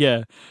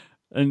 Yeah.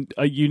 And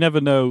you never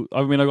know.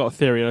 I mean, I've got a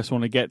theory I just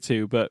want to get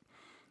to, but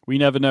we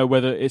never know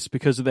whether it's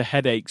because of the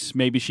headaches.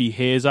 Maybe she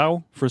hears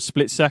Al for a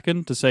split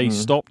second to say,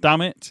 "Stop,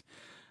 damn it."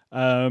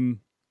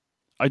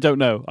 I don't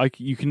know.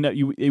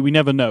 We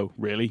never know,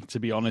 really, to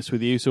be honest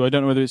with you. So I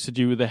don't know whether it's to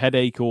do with the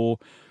headache or.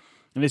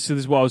 And this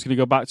is what I was going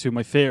to go back to.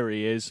 My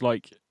theory is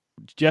like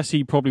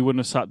Jesse probably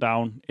wouldn't have sat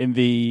down in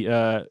the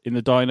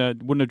diner,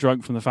 wouldn't have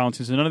drunk from the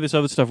fountains, and none of this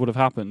other stuff would have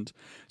happened.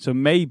 So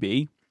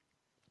maybe,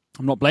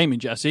 I'm not blaming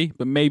Jesse,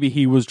 but maybe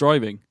he was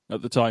driving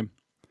at the time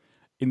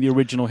in the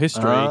original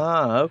history.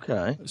 Ah,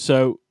 okay.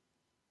 So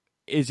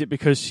is it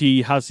because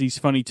she has these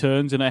funny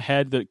turns in her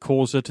head that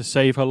cause her to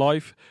save her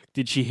life?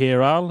 Did she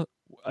hear Al?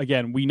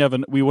 Again, we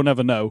will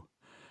never know,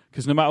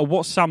 because no matter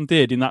what Sam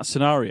did in that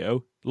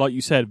scenario, like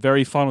you said,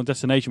 very Final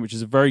Destination, which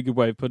is a very good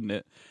way of putting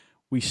it,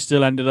 we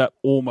still ended up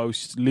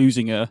almost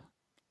losing her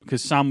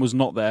because Sam was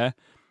not there.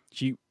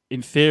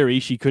 In theory,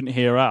 she couldn't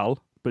hear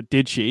Al, but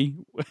did she?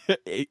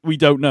 We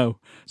don't know.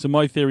 So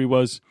my theory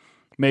was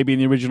maybe in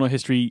the original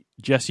history,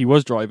 Jesse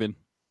was driving.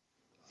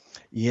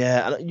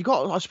 Yeah, and you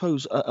got, I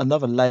suppose,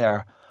 another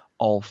layer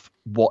of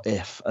what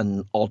if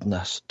and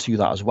oddness to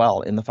that as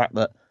well, in the fact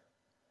that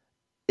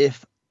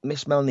if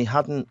Miss Melanie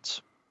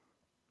hadn't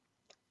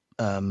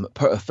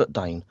put her foot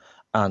down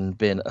and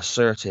been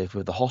assertive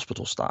with the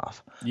hospital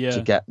staff to Yeah,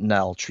 get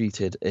Nell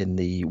treated in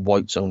the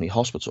whites only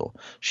hospital,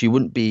 she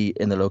wouldn't be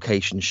in the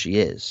location she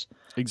is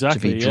to be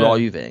exactly. Yeah,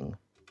 driving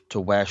to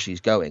where she's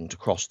going to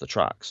cross the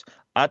tracks.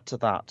 Add to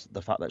that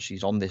the fact that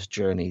she's on this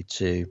journey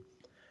to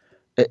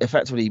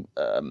effectively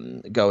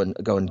go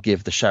and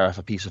give the sheriff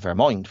a piece of her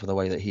mind for the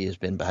way that he has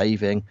been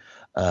behaving,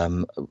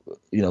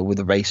 with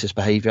the racist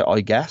behavior,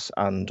 I guess,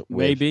 and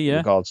with maybe. Yeah,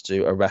 regards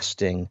to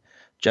arresting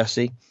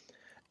Jesse.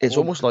 It's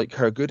almost like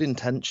her good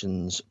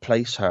intentions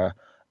place her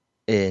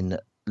in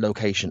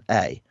location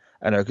A,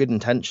 and her good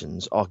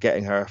intentions are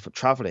getting her for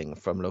traveling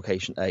from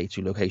location A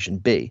to location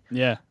B.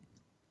 yeah,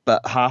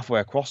 But halfway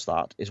across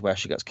that is where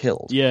she gets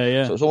killed. yeah,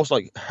 yeah. So it's almost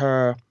like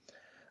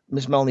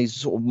Miss Melnie's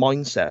sort of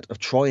mindset of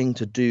trying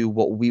to do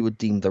what we would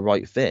deem the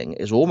right thing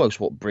is almost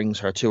what brings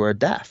her to her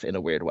death in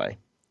a weird way.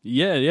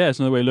 Yeah, yeah, it's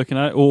another way of looking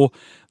at it. Or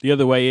the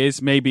other way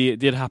is maybe it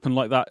did happen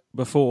like that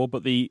before,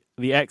 but the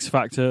X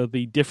factor,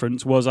 the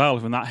difference was Al,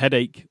 and that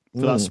headache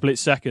for that split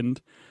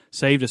second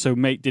saved her. So,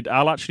 mate, did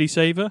Al actually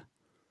save her?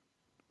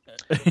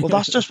 Well,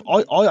 that's just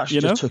I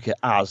actually just took it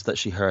as that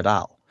she heard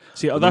Al.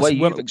 See, the that's way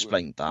you've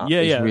explained that. Yeah,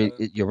 is yeah,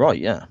 really, you're right.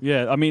 Yeah,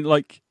 yeah. I mean,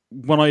 like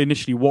when I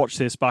initially watched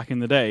this back in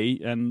the day,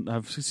 and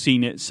I've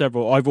seen it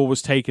several, I've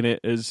always taken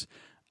it as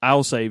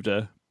Al saved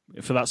her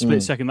for that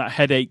split second, that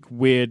headache,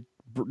 weird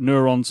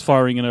neurons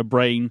firing in her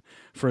brain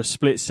for a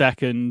split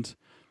second.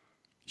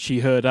 She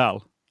heard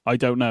Al. I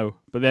don't know,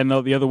 but then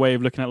the other way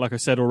of looking at it, like I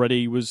said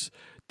already, was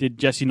did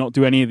Jesse not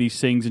do any of these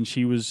things, and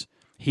he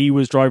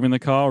was driving the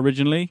car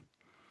originally,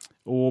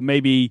 or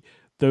maybe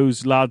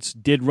those lads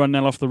did run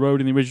Nell off the road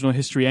in the original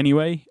history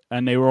anyway,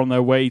 and they were on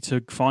their way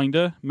to find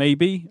her.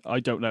 Maybe, I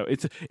don't know.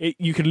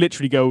 You could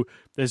literally go.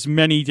 There's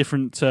many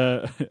different,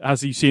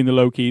 as you see in the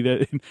Loki,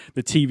 the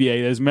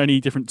TVA. There's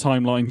many different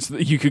timelines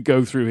that you could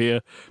go through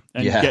here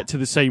and get to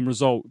the same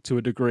result to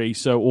a degree.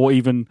 So, or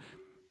even,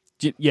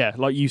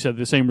 like you said,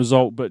 the same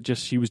result, but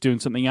just she was doing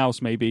something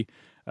else. Maybe,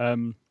 I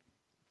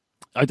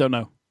don't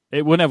know.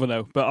 We'll never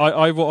know. But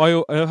I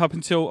up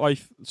until I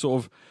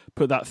sort of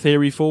put that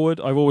theory forward,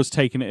 I've always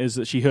taken it as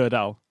that she heard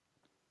Al.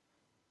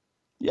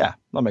 Yeah,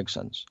 that makes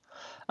sense.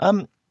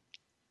 The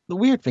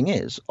weird thing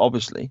is,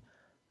 obviously,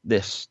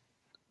 this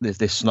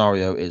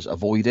scenario is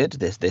avoided.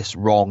 This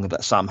wrong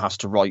that Sam has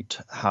to right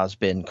has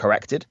been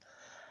corrected,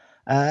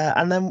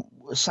 and then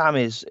Sam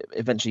is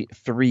eventually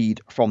freed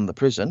from the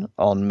prison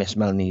on Miss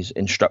Melanie's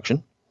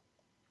instruction.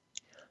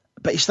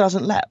 But he still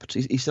hasn't leapt.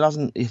 He still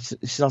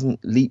hasn't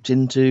leaped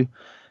into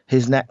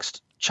his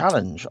next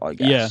challenge, I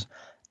guess. Yeah.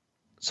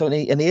 So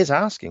he is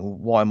asking,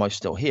 why am I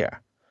still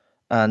here?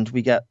 And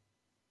we get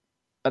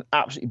an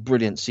absolutely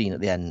brilliant scene at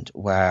the end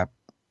where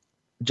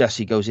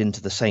Jesse goes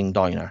into the same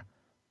diner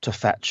to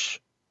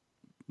fetch.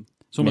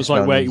 It's almost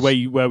like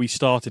where we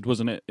started,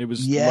 wasn't it? It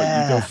was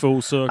like you go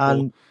full circle.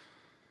 And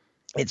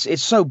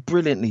it's so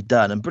brilliantly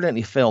done and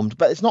brilliantly filmed,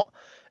 but it's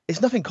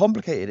nothing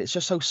complicated. It's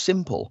just so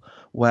simple,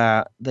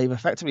 where they've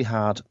effectively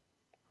had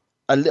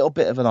a little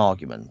bit of an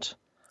argument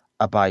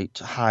about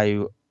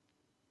how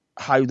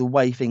the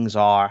way things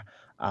are,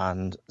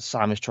 and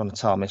Sam is trying to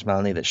tell Miss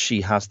Melanie that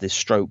she has this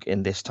stroke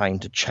in this time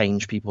to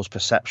change people's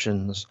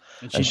perceptions.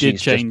 And she did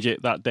change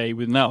it that day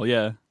with Nell,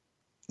 yeah.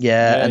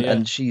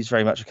 And she's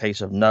very much a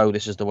case of, no,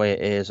 this is the way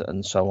it is,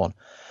 and so on.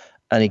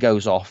 And he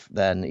goes off,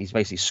 then he's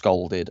basically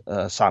scolded.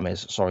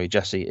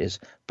 Jesse is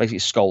basically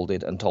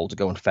scolded and told to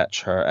go and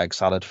fetch her egg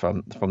salad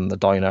from the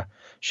diner.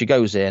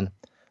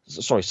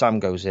 Sam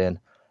goes in,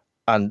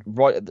 and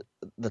right at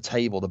the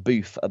table, the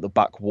booth at the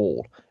back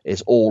wall,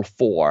 is all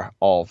four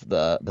of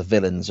the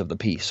villains of the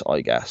piece,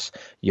 I guess.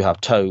 You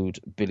have Toad,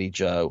 Billy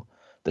Joe,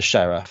 the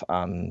sheriff,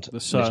 and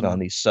Miss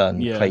Melanie's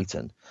son,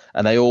 Clayton.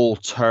 And they all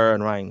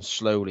turn around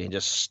slowly and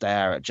just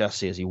stare at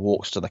Jesse as he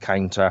walks to the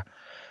counter.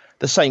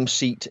 The same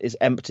seat is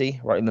empty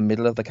right in the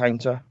middle of the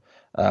counter.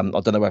 I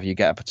don't know whether you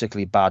get a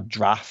particularly bad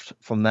draft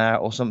from there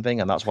or something,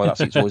 and that's why that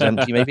seat's always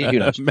empty. Maybe, who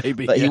knows?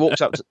 Maybe. But he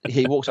walks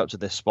up to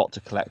this spot to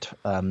collect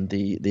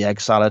the egg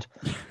salad,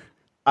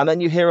 and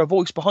then you hear a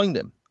voice behind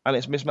him, and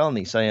it's Miss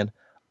Melanie saying,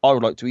 "I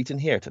would like to eat in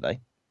here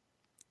today."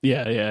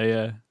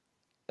 Yeah.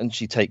 And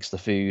she takes the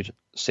food,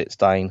 sits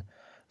down.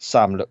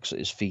 Sam looks at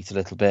his feet a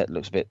little bit,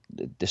 looks a bit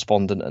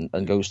despondent,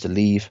 and goes to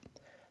leave.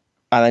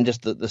 And then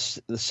just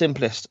the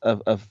simplest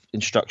of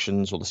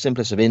instructions, or the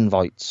simplest of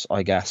invites,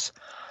 I guess.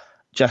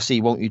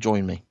 Jesse, won't you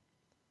join me?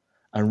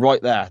 And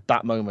right there,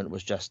 that moment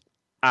was just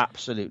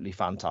absolutely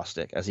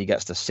fantastic, as he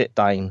gets to sit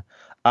down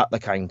at the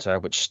counter,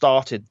 which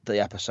started the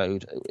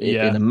episode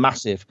in a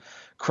massive,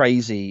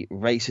 crazy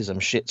racism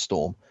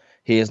shitstorm.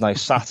 He is now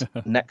sat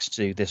next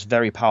to this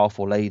very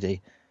powerful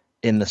lady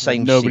in the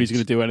same Nobody's seat,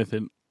 going to do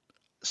anything,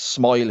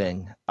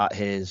 smiling at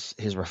his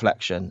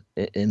reflection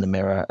in the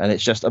mirror. And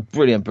it's just a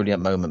brilliant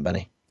moment,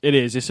 Benny. It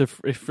is.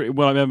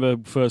 Well, I remember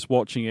first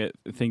watching it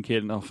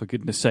thinking, oh, for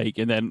goodness sake.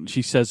 And then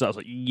she says that, I was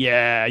like,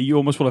 yeah, you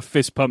almost want to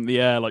fist pump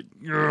the air, like,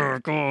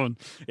 go on.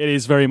 It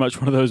is very much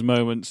one of those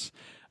moments.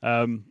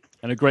 And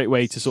a great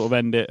way to sort of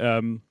end it.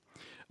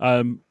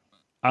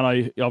 And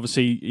I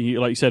obviously,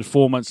 like you said,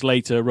 4 months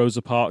later,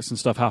 Rosa Parks and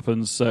stuff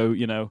happens. So,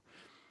 you know,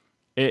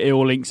 it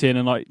all links in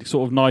and like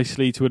sort of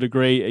nicely to a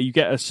degree. You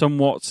get a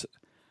somewhat,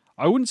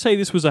 I wouldn't say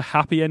this was a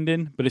happy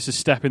ending, but it's a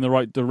step in the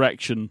right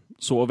direction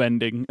sort of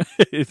ending,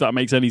 if that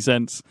makes any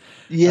sense.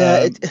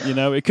 Yeah. You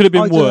know, it could have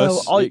been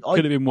worse. It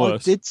could have been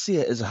worse. I did see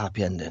it as a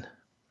happy ending.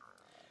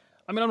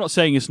 I mean, I'm not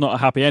saying it's not a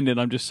happy ending.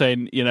 I'm just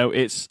saying, you know,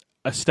 it's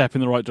a step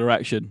in the right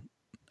direction.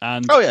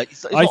 And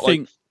it's I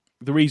think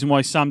the reason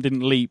why Sam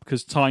didn't leap,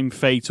 because time,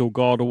 fate, or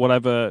God, or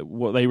whatever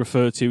what they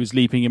refer to is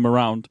leaping him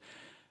around.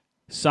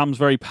 Sam's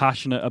very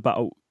passionate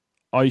about,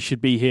 I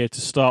should be here to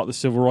start the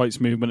civil rights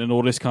movement and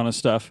all this kind of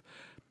stuff.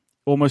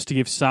 Almost to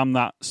give Sam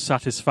that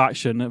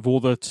satisfaction of all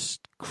the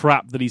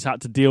crap that he's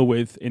had to deal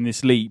with in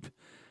this leap.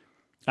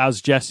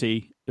 As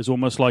Jesse is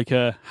almost like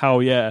a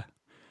hell yeah.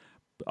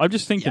 I'm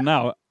just thinking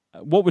now,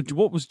 what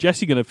was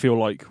Jesse going to feel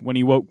like when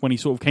he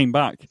sort of came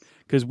back?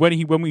 Because when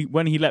he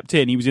leapt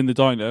in, he was in the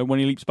diner. When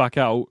he leaps back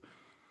out,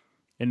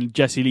 and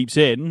Jesse leaps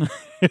in,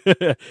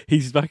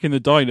 he's back in the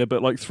diner,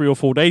 but like 3 or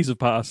 4 days have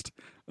passed.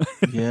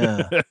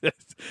 Yeah.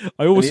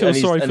 I always feel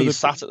sorry for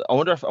the. I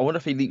wonder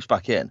if he leaps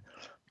back in,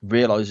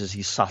 realizes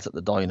he's sat at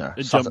the diner,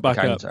 and sat jump at back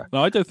the counter. Up.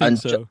 No, I don't think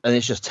so. And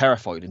it's just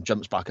terrified and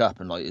jumps back up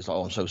and like it's like,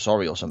 oh, I'm so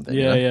sorry or something.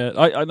 Yeah, you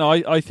know?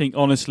 yeah. I think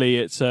honestly,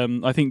 it's.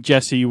 I think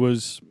Jesse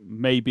was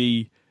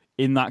maybe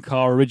in that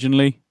car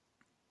originally,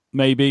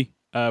 maybe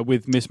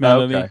with Miss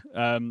Melanie.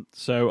 Okay.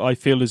 So I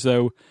feel as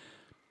though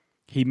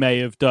he may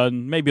have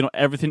done maybe not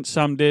everything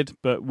Sam did,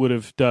 but would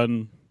have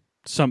done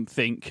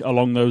something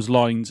along those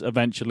lines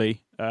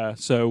eventually. But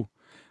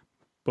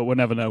we'll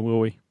never know, will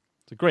we?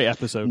 It's a great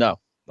episode. No,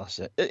 that's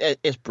it.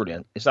 It's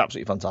brilliant. It's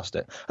absolutely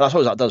fantastic. And I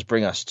suppose that does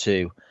bring us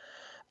to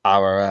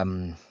our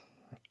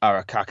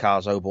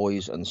Kakazo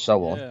boys and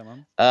so on. Yeah,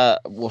 man.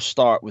 We'll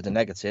start with the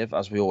negative,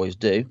 as we always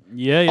do.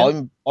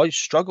 Yeah. I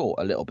struggle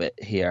a little bit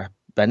here,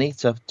 Benny,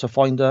 to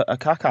find a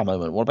Kaka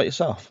moment. What about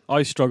yourself?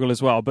 I struggle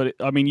as well, but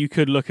I mean, you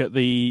could look at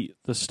the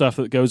stuff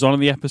that goes on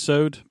in the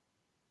episode,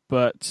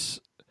 but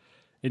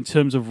in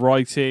terms of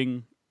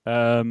writing,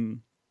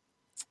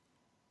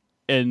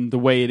 and the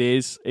way it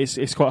is,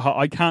 it's quite hard.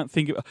 I can't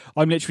think of.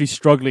 I'm literally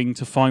struggling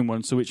to find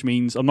one, so which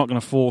means I'm not going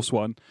to force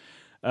one.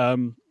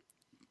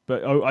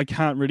 But I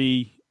can't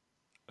really.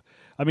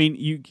 I mean,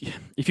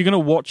 if you're going to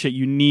watch it,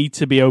 you need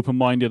to be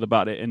open-minded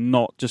about it and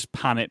not just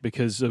panic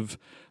because of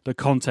the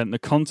content. The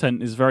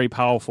content is very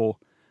powerful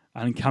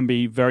and can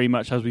be very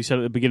much, as we said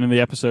at the beginning of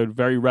the episode,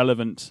 very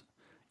relevant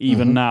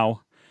even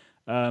now.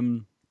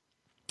 And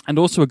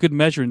also a good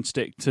measuring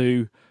stick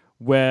to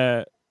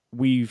how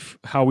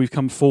we've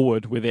come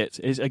forward with it.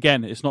 Is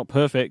again, it's not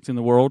perfect in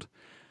the world,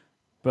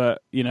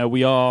 but you know,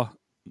 we are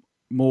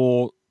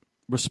more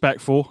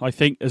respectful, I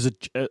think, as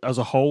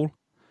a whole.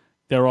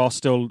 There are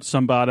still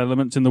some bad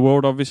elements in the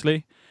world,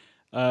 obviously.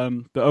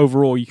 But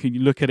overall, you can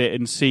look at it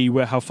and see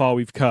how far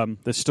we've come.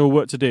 There's still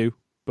work to do,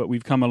 but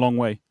we've come a long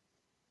way.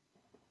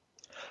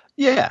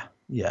 Yeah.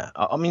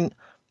 I mean,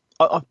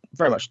 I'm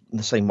very much in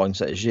the same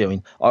mindset as you. I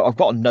mean, I've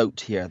got a note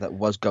here that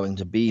was going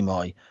to be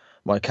my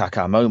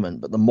Kaka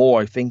moment, but the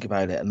more I think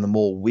about it and the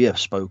more we have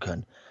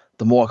spoken,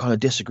 the more I kind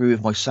of disagree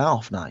with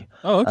myself now.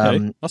 Oh,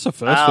 okay. That's a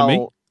first for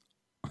me.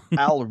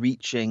 Al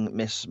reaching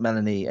Miss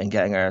Melanie and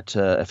getting her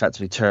to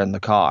effectively turn the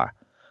car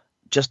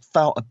just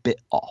felt a bit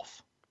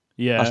off.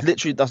 Yeah, that's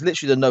literally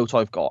the note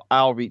I've got.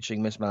 Al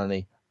reaching Miss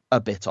Melanie a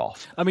bit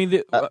off. I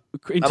mean,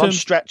 I'm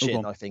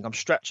stretching. I think I'm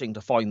stretching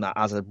to find that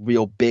as a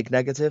real big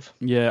negative.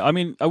 Yeah, I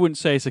mean, I wouldn't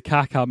say it's a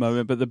Kaka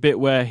moment, but the bit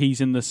where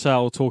he's in the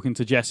cell talking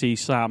to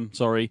Sam,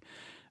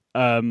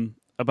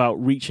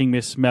 about reaching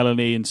Miss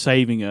Melanie and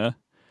saving her,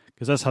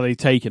 because that's how they've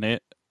taken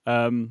it.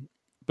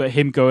 But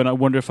him going, I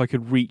wonder if I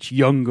could reach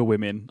younger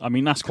women. I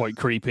mean, that's quite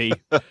creepy.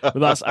 But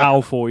that's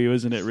Al for you,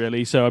 isn't it?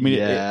 Really. So I mean,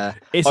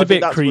 it's a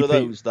bit creepy. One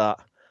of those that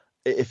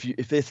if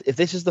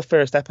this is the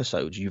first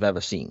episode you've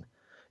ever seen,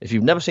 if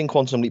you've never seen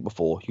Quantum Leap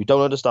before, you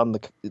don't understand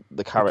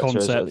the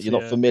characters. Concept, you're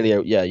not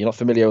familiar. Yeah, you're not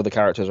familiar with the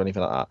characters or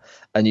anything like that,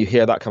 and you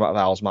hear that come out of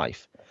Al's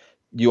mouth,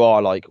 you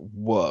are like,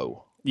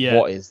 whoa,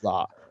 what is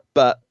that?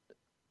 But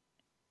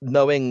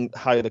knowing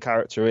how the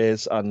character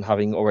is and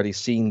having already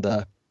seen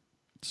the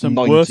some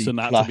worse than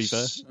that, plus, to be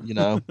fair, you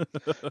know,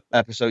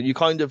 episode, you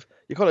kind of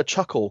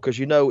chuckle because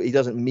you know he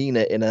doesn't mean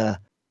it in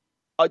a.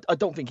 I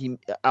don't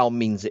think Al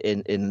means it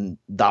in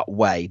that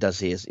way, does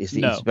he?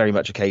 It's very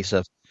much a case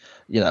of,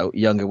 you know,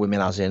 younger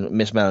women, as in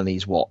Miss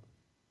Melanie's what,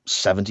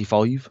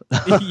 75?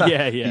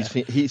 Yeah.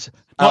 He's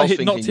not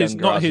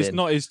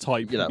his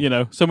type. You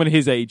know, someone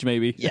his age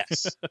maybe.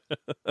 Yes.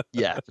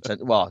 Yeah.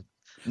 Well,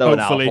 no,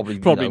 hopefully,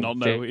 probably not.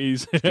 No,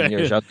 he's 15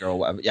 years younger or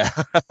whatever. Yeah.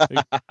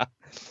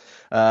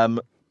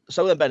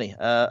 So then, Benny,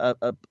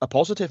 a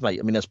positive, mate.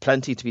 I mean, there's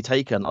plenty to be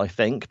taken, I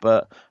think,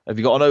 but have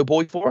you got an oh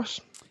boy for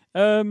us?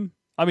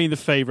 I mean, the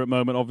favourite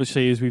moment,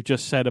 obviously, as we've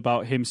just said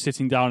about him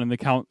sitting down in the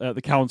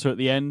counter at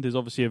the end, is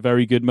obviously a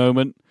very good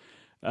moment.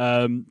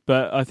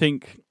 But I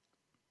think,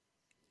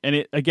 and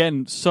it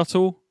again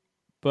subtle,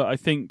 but I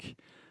think,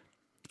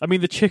 I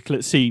mean, the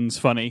chiclet scene's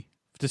funny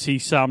to see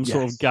Sam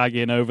sort of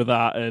gagging over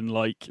that and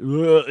like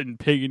and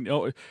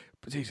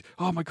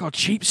oh my God,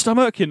 sheep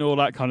stomach and all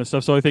that kind of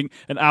stuff. So I think,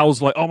 and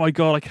Al's like, oh my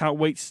God, I can't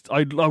wait.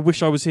 I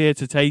wish I was here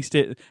to taste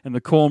it, and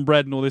the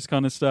cornbread and all this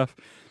kind of stuff.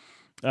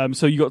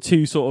 So you got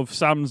two sort of,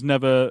 Sam's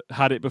never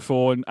had it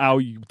before, and Al,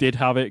 you did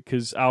have it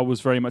because Al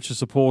was very much a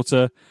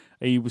supporter.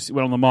 He went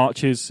on the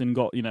marches and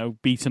got,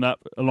 beaten up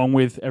along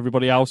with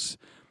everybody else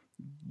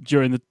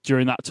during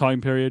that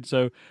time period.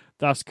 So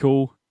that's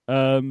cool.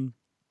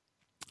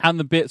 And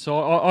the bit, so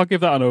I'll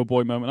give that an oh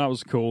boy moment. That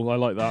was cool. I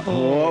like that.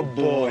 Oh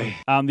boy.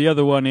 And the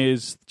other one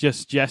is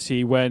just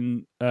Jesse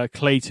when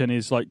Clayton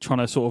is like trying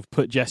to sort of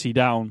put Jesse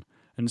down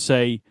and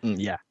say,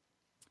 yeah,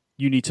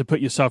 you need to put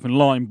yourself in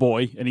line,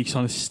 boy. And he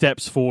kind of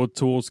steps forward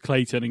towards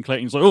Clayton, and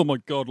Clayton's like, oh my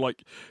God,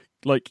 like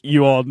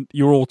you're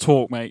all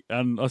talk, mate.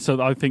 And so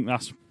I think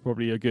that's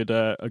probably a good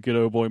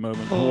oh boy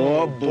moment.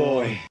 Oh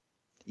boy.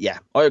 Yeah,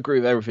 I agree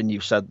with everything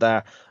you've said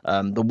there.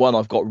 The one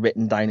I've got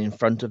written down in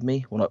front of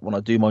me when I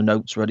do my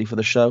notes ready for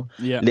the show,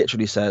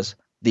 literally says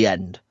the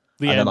end.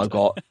 Then I've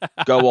got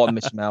go on,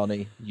 Miss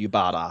Melanie, you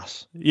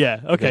badass.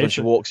 Yeah, okay. When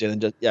she walks in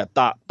and just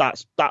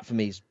that for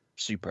me is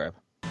superb.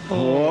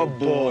 Oh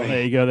boy.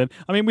 There you go then.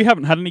 I mean, we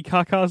haven't had any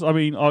cacas. I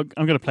mean, I'm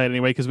going to play it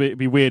anyway because it'd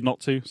be weird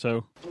not to.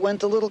 So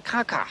went a little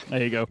caca.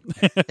 There you go.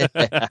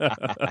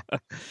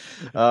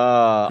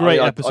 Great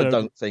episode. I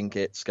don't think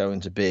it's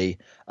going to be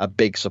a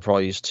big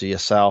surprise to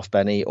yourself,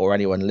 Benny, or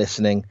anyone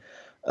listening.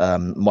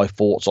 My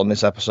thoughts on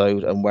this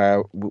episode and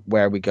where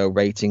we go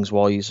ratings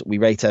wise. We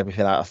rate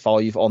everything out of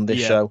 5 on this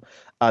show,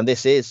 and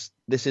this is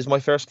my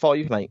first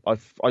 5, mate. I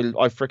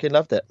freaking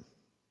loved it.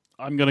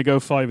 I'm going to go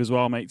 5 as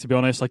well, mate, to be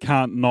honest. I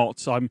can't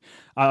not.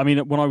 I mean,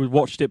 when I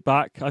watched it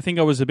back, I think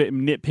I was a bit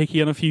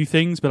nitpicky on a few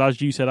things, but as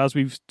you said, as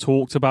we've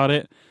talked about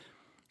it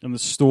and the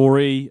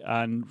story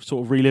and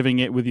sort of reliving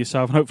it with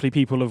yourself, and hopefully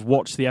people have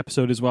watched the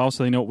episode as well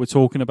so they know what we're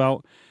talking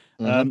about.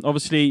 Mm-hmm.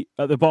 Obviously,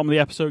 at the bottom of the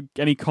episode,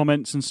 any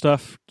comments and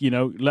stuff,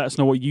 let us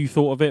know what you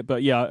thought of it.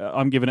 But yeah,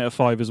 I'm giving it a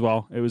 5 as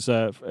well. It was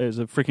a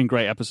freaking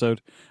great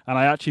episode. And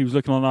I actually was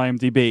looking on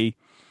IMDb,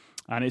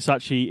 and it's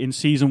actually in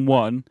season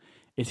 1,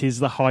 it is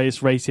the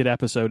highest rated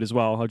episode as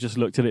well. I just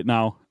looked at it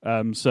now.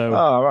 Right. So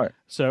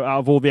out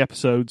of all the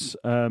episodes,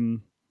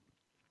 out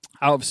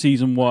of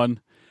season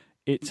 1,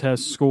 it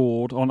has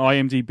scored on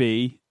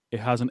IMDb. It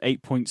has an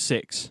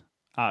 8.6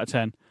 out of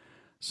 10.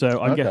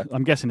 So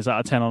I'm guessing it's out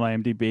of 10 on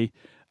IMDb.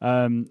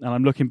 And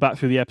I'm looking back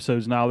through the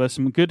episodes now. There's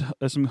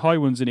some high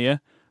ones in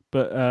here,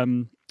 but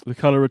The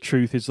Colour of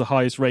Truth is the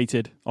highest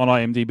rated on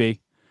IMDb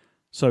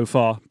so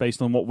far,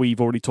 based on what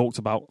we've already talked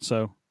about.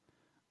 So.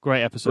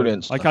 Great episode.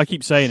 Brilliant. I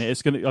keep saying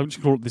it. I'm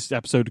just calling this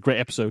episode a great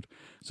episode.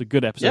 It's a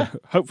good episode. Yeah.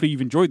 Hopefully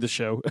you've enjoyed the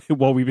show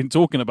while we've been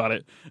talking about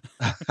it.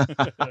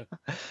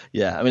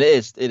 Yeah, I mean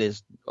it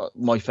is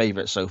my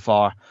favourite so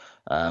far,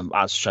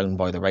 as shown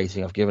by the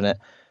rating I've given it.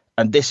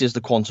 And this is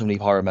the Quantum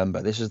Leap I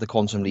remember. This is the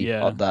Quantum Leap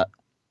that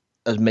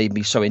has made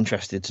me so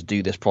interested to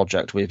do this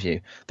project with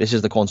you. This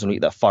is the Quantum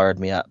Leap that fired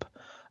me up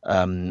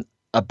about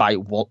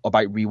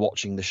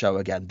rewatching the show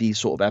again. These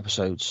sort of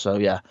episodes. So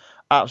yeah,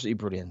 absolutely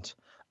brilliant.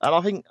 And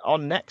I think our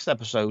next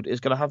episode is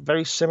going to have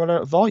very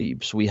similar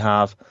vibes. We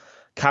have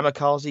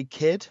Kamikaze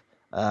Kid.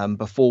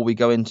 Before we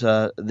go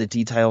into the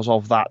details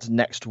of that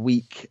next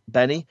week,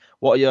 Benny,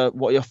 what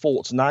are your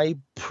thoughts now?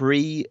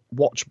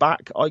 Pre-watch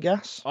back, I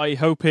guess. I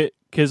hope it,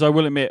 because I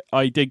will admit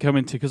I did come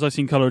into, because I've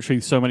seen Colour of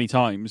Truth so many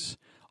times.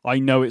 I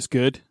know it's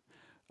good,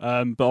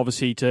 but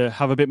obviously to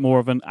have a bit more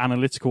of an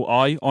analytical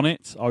eye on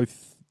it,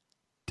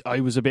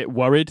 I was a bit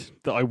worried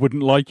that I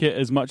wouldn't like it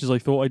as much as I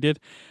thought I did.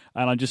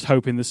 And I'm just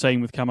hoping the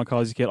same with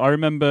Kamikaze Kid. I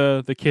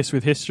remember the kiss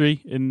with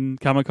history in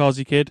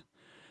Kamikaze Kid.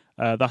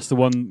 That's the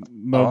one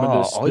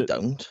moment. I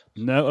don't.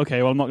 No,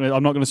 okay. Well, I'm not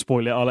going to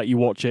spoil it. I'll let you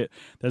watch it.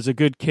 There's a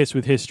good kiss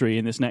with history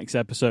in this next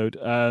episode.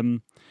 I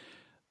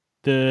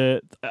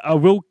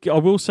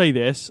will say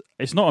this.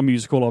 It's not a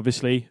musical,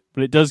 obviously,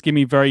 but it does give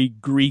me very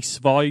Grease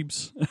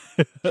vibes.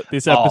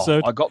 This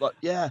episode. I got that.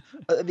 Yeah.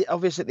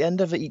 Obviously, at the end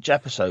of each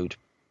episode,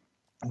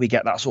 we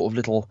get that sort of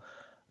little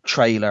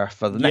trailer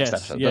for the next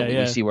episode.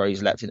 We see where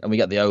he's left in, and we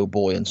get the oh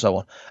boy and so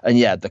on. And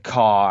yeah, the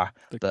car,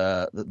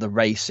 the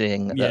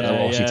racing that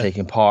they're obviously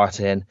taking part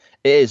in,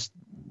 it is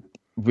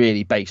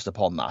really based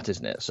upon that,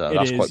 isn't it? So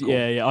that's quite cool.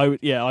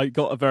 I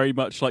got a very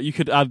much like, you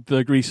could add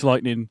the Grease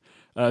Lightning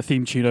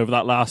theme tune over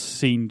that last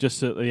scene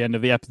just at the end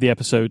of the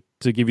episode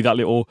to give you that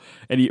little,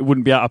 and it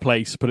wouldn't be out of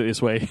place, put it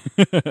this way.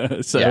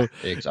 So yeah,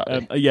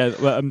 exactly.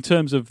 Well, in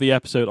terms of the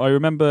episode, I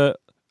remember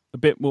a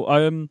bit more.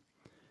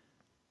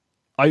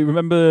 I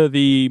remember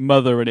the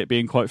mother in it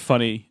being quite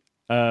funny,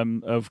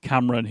 of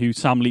Cameron, who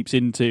Sam leaps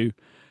into.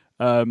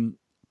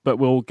 But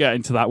we'll get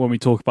into that when we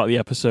talk about the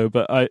episode.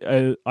 But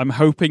I'm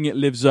hoping it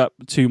lives up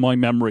to my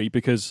memory,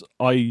 because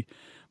I,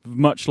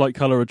 much like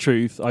Colour of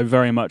Truth, I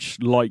very much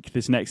like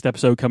this next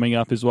episode coming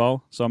up as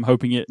well. So I'm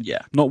hoping it.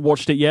 Yeah. Not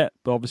watched it yet,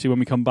 but obviously when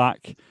we come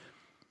back,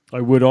 I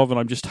would have, and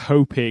I'm just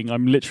hoping,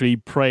 I'm literally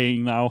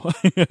praying now,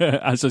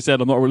 as I said,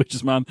 I'm not a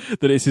religious man,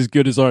 that it's as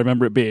good as I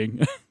remember it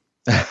being.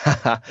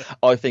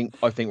 I think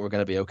we're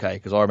going to be okay,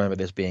 because I remember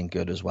this being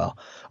good as well.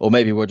 Or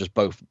maybe we're just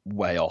both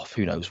way off.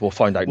 Who knows? We'll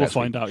find out next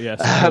week.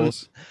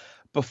 Yes.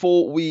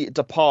 Before we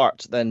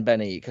depart, then,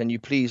 Benny, can you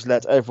please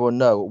let everyone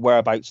know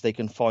whereabouts they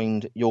can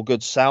find your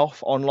good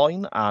self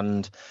online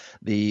and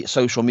the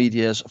social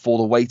medias for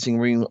the Waiting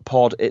Room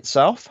pod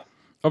itself?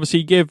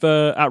 Obviously, give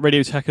at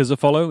Radio Techers a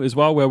follow as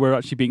well, where we're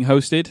actually being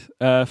hosted.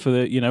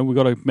 We've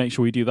got to make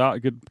sure we do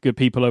that. Good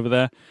people over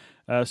there.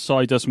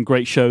 Sai does some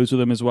great shows with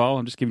them as well.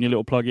 I'm just giving you a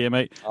little plug here,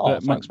 mate.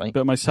 Thanks, mate.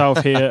 But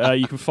myself here,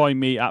 you can find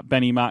me at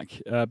Benny Mac,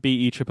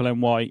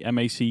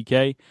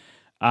 BENNYMACK,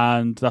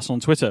 and that's on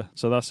Twitter.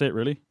 So that's it,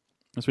 really.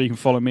 That's where you can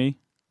follow me.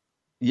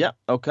 Yeah,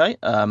 okay.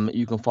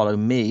 You can follow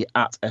me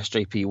at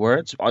SJP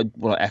Words. I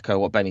want to echo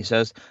what Benny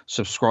says.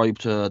 Subscribe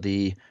to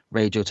the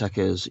Radio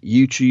Techers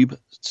YouTube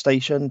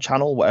station,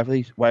 channel, whatever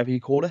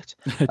you call it.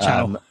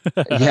 Channel.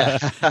 Yeah.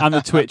 And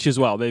the Twitch as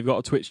well. They've got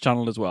a Twitch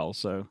channel as well.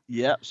 So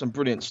yeah, some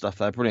brilliant stuff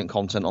there. Brilliant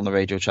content on the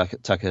Radio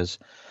Techers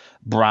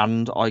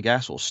brand, I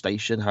guess, or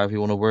station, however you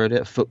want to word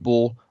it.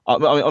 Football.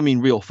 I mean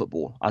real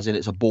football, as in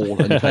it's a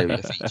ball and you play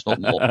with your feet,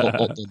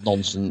 not the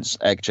nonsense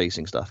egg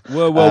chasing stuff.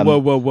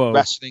 Whoa.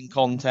 Wrestling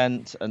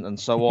content and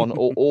so on.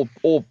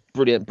 all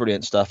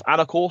brilliant stuff. And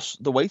of course,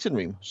 the Waiting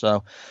Room.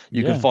 So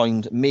you can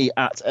find me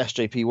at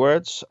SJP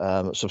Words.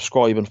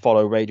 Subscribe and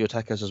follow Radio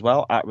Techers as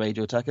well, at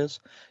Radio Techers.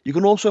 You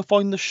can also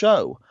find the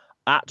show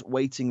at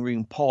Waiting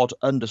Room Pod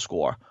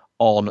 _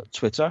 on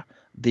Twitter.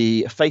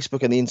 The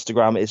Facebook and the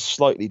Instagram is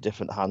slightly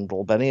different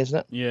handle, Benny, isn't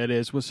it? Yeah, it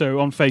is. Well, so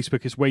on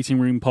Facebook, it's Waiting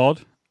Room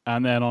Pod.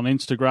 And then on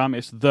Instagram,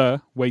 it's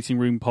the Waiting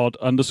Room Pod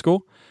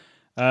 _.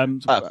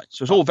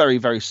 So it's all very,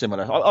 very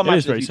similar. I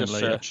imagine very if you just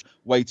similar, search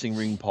Waiting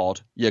Room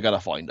Pod, you're going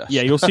to find us.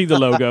 Yeah, you'll see the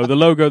logo. The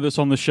logo that's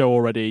on the show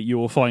already, you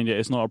will find it.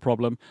 It's not a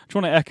problem. I just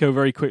want to echo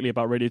very quickly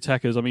about Radio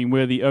Techers. I mean,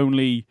 we're the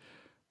only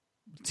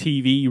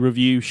TV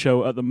review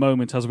show at the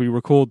moment as we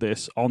record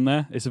this on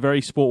there. It's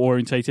very sport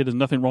orientated. There's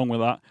nothing wrong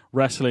with that.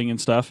 Wrestling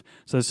and stuff.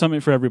 So there's something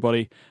for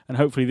everybody. And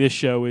hopefully this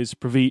show is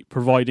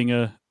providing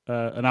an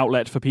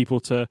outlet for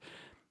people to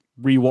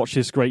rewatch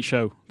this great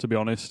show, to be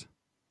honest.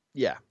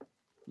 Yeah,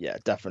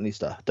 definitely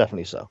so.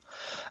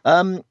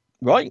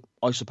 Right,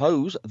 I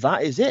suppose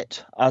that is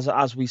it.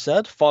 As we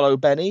said, follow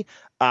Benny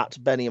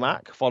at Benny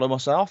Mac. Follow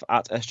myself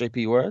at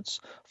SJP Words.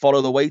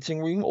 Follow the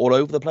Waiting Room all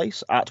over the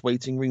place at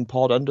Waiting Room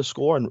Pod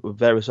 _ and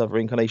various other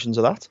incarnations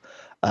of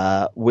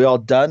that. We are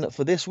done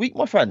for this week,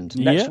 my friend.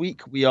 Next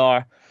week we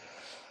are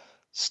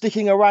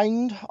sticking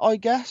around, I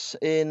guess,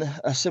 in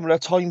a similar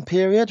time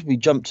period. We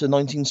jump to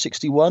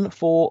 1961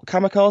 for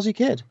Kamikaze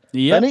Kid.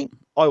 Yep. Benny,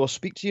 I will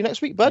speak to you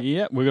next week, bud.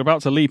 Yeah, we're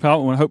about to leap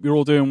out, and I hope you're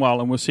all doing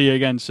well, and we'll see you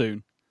again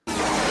soon.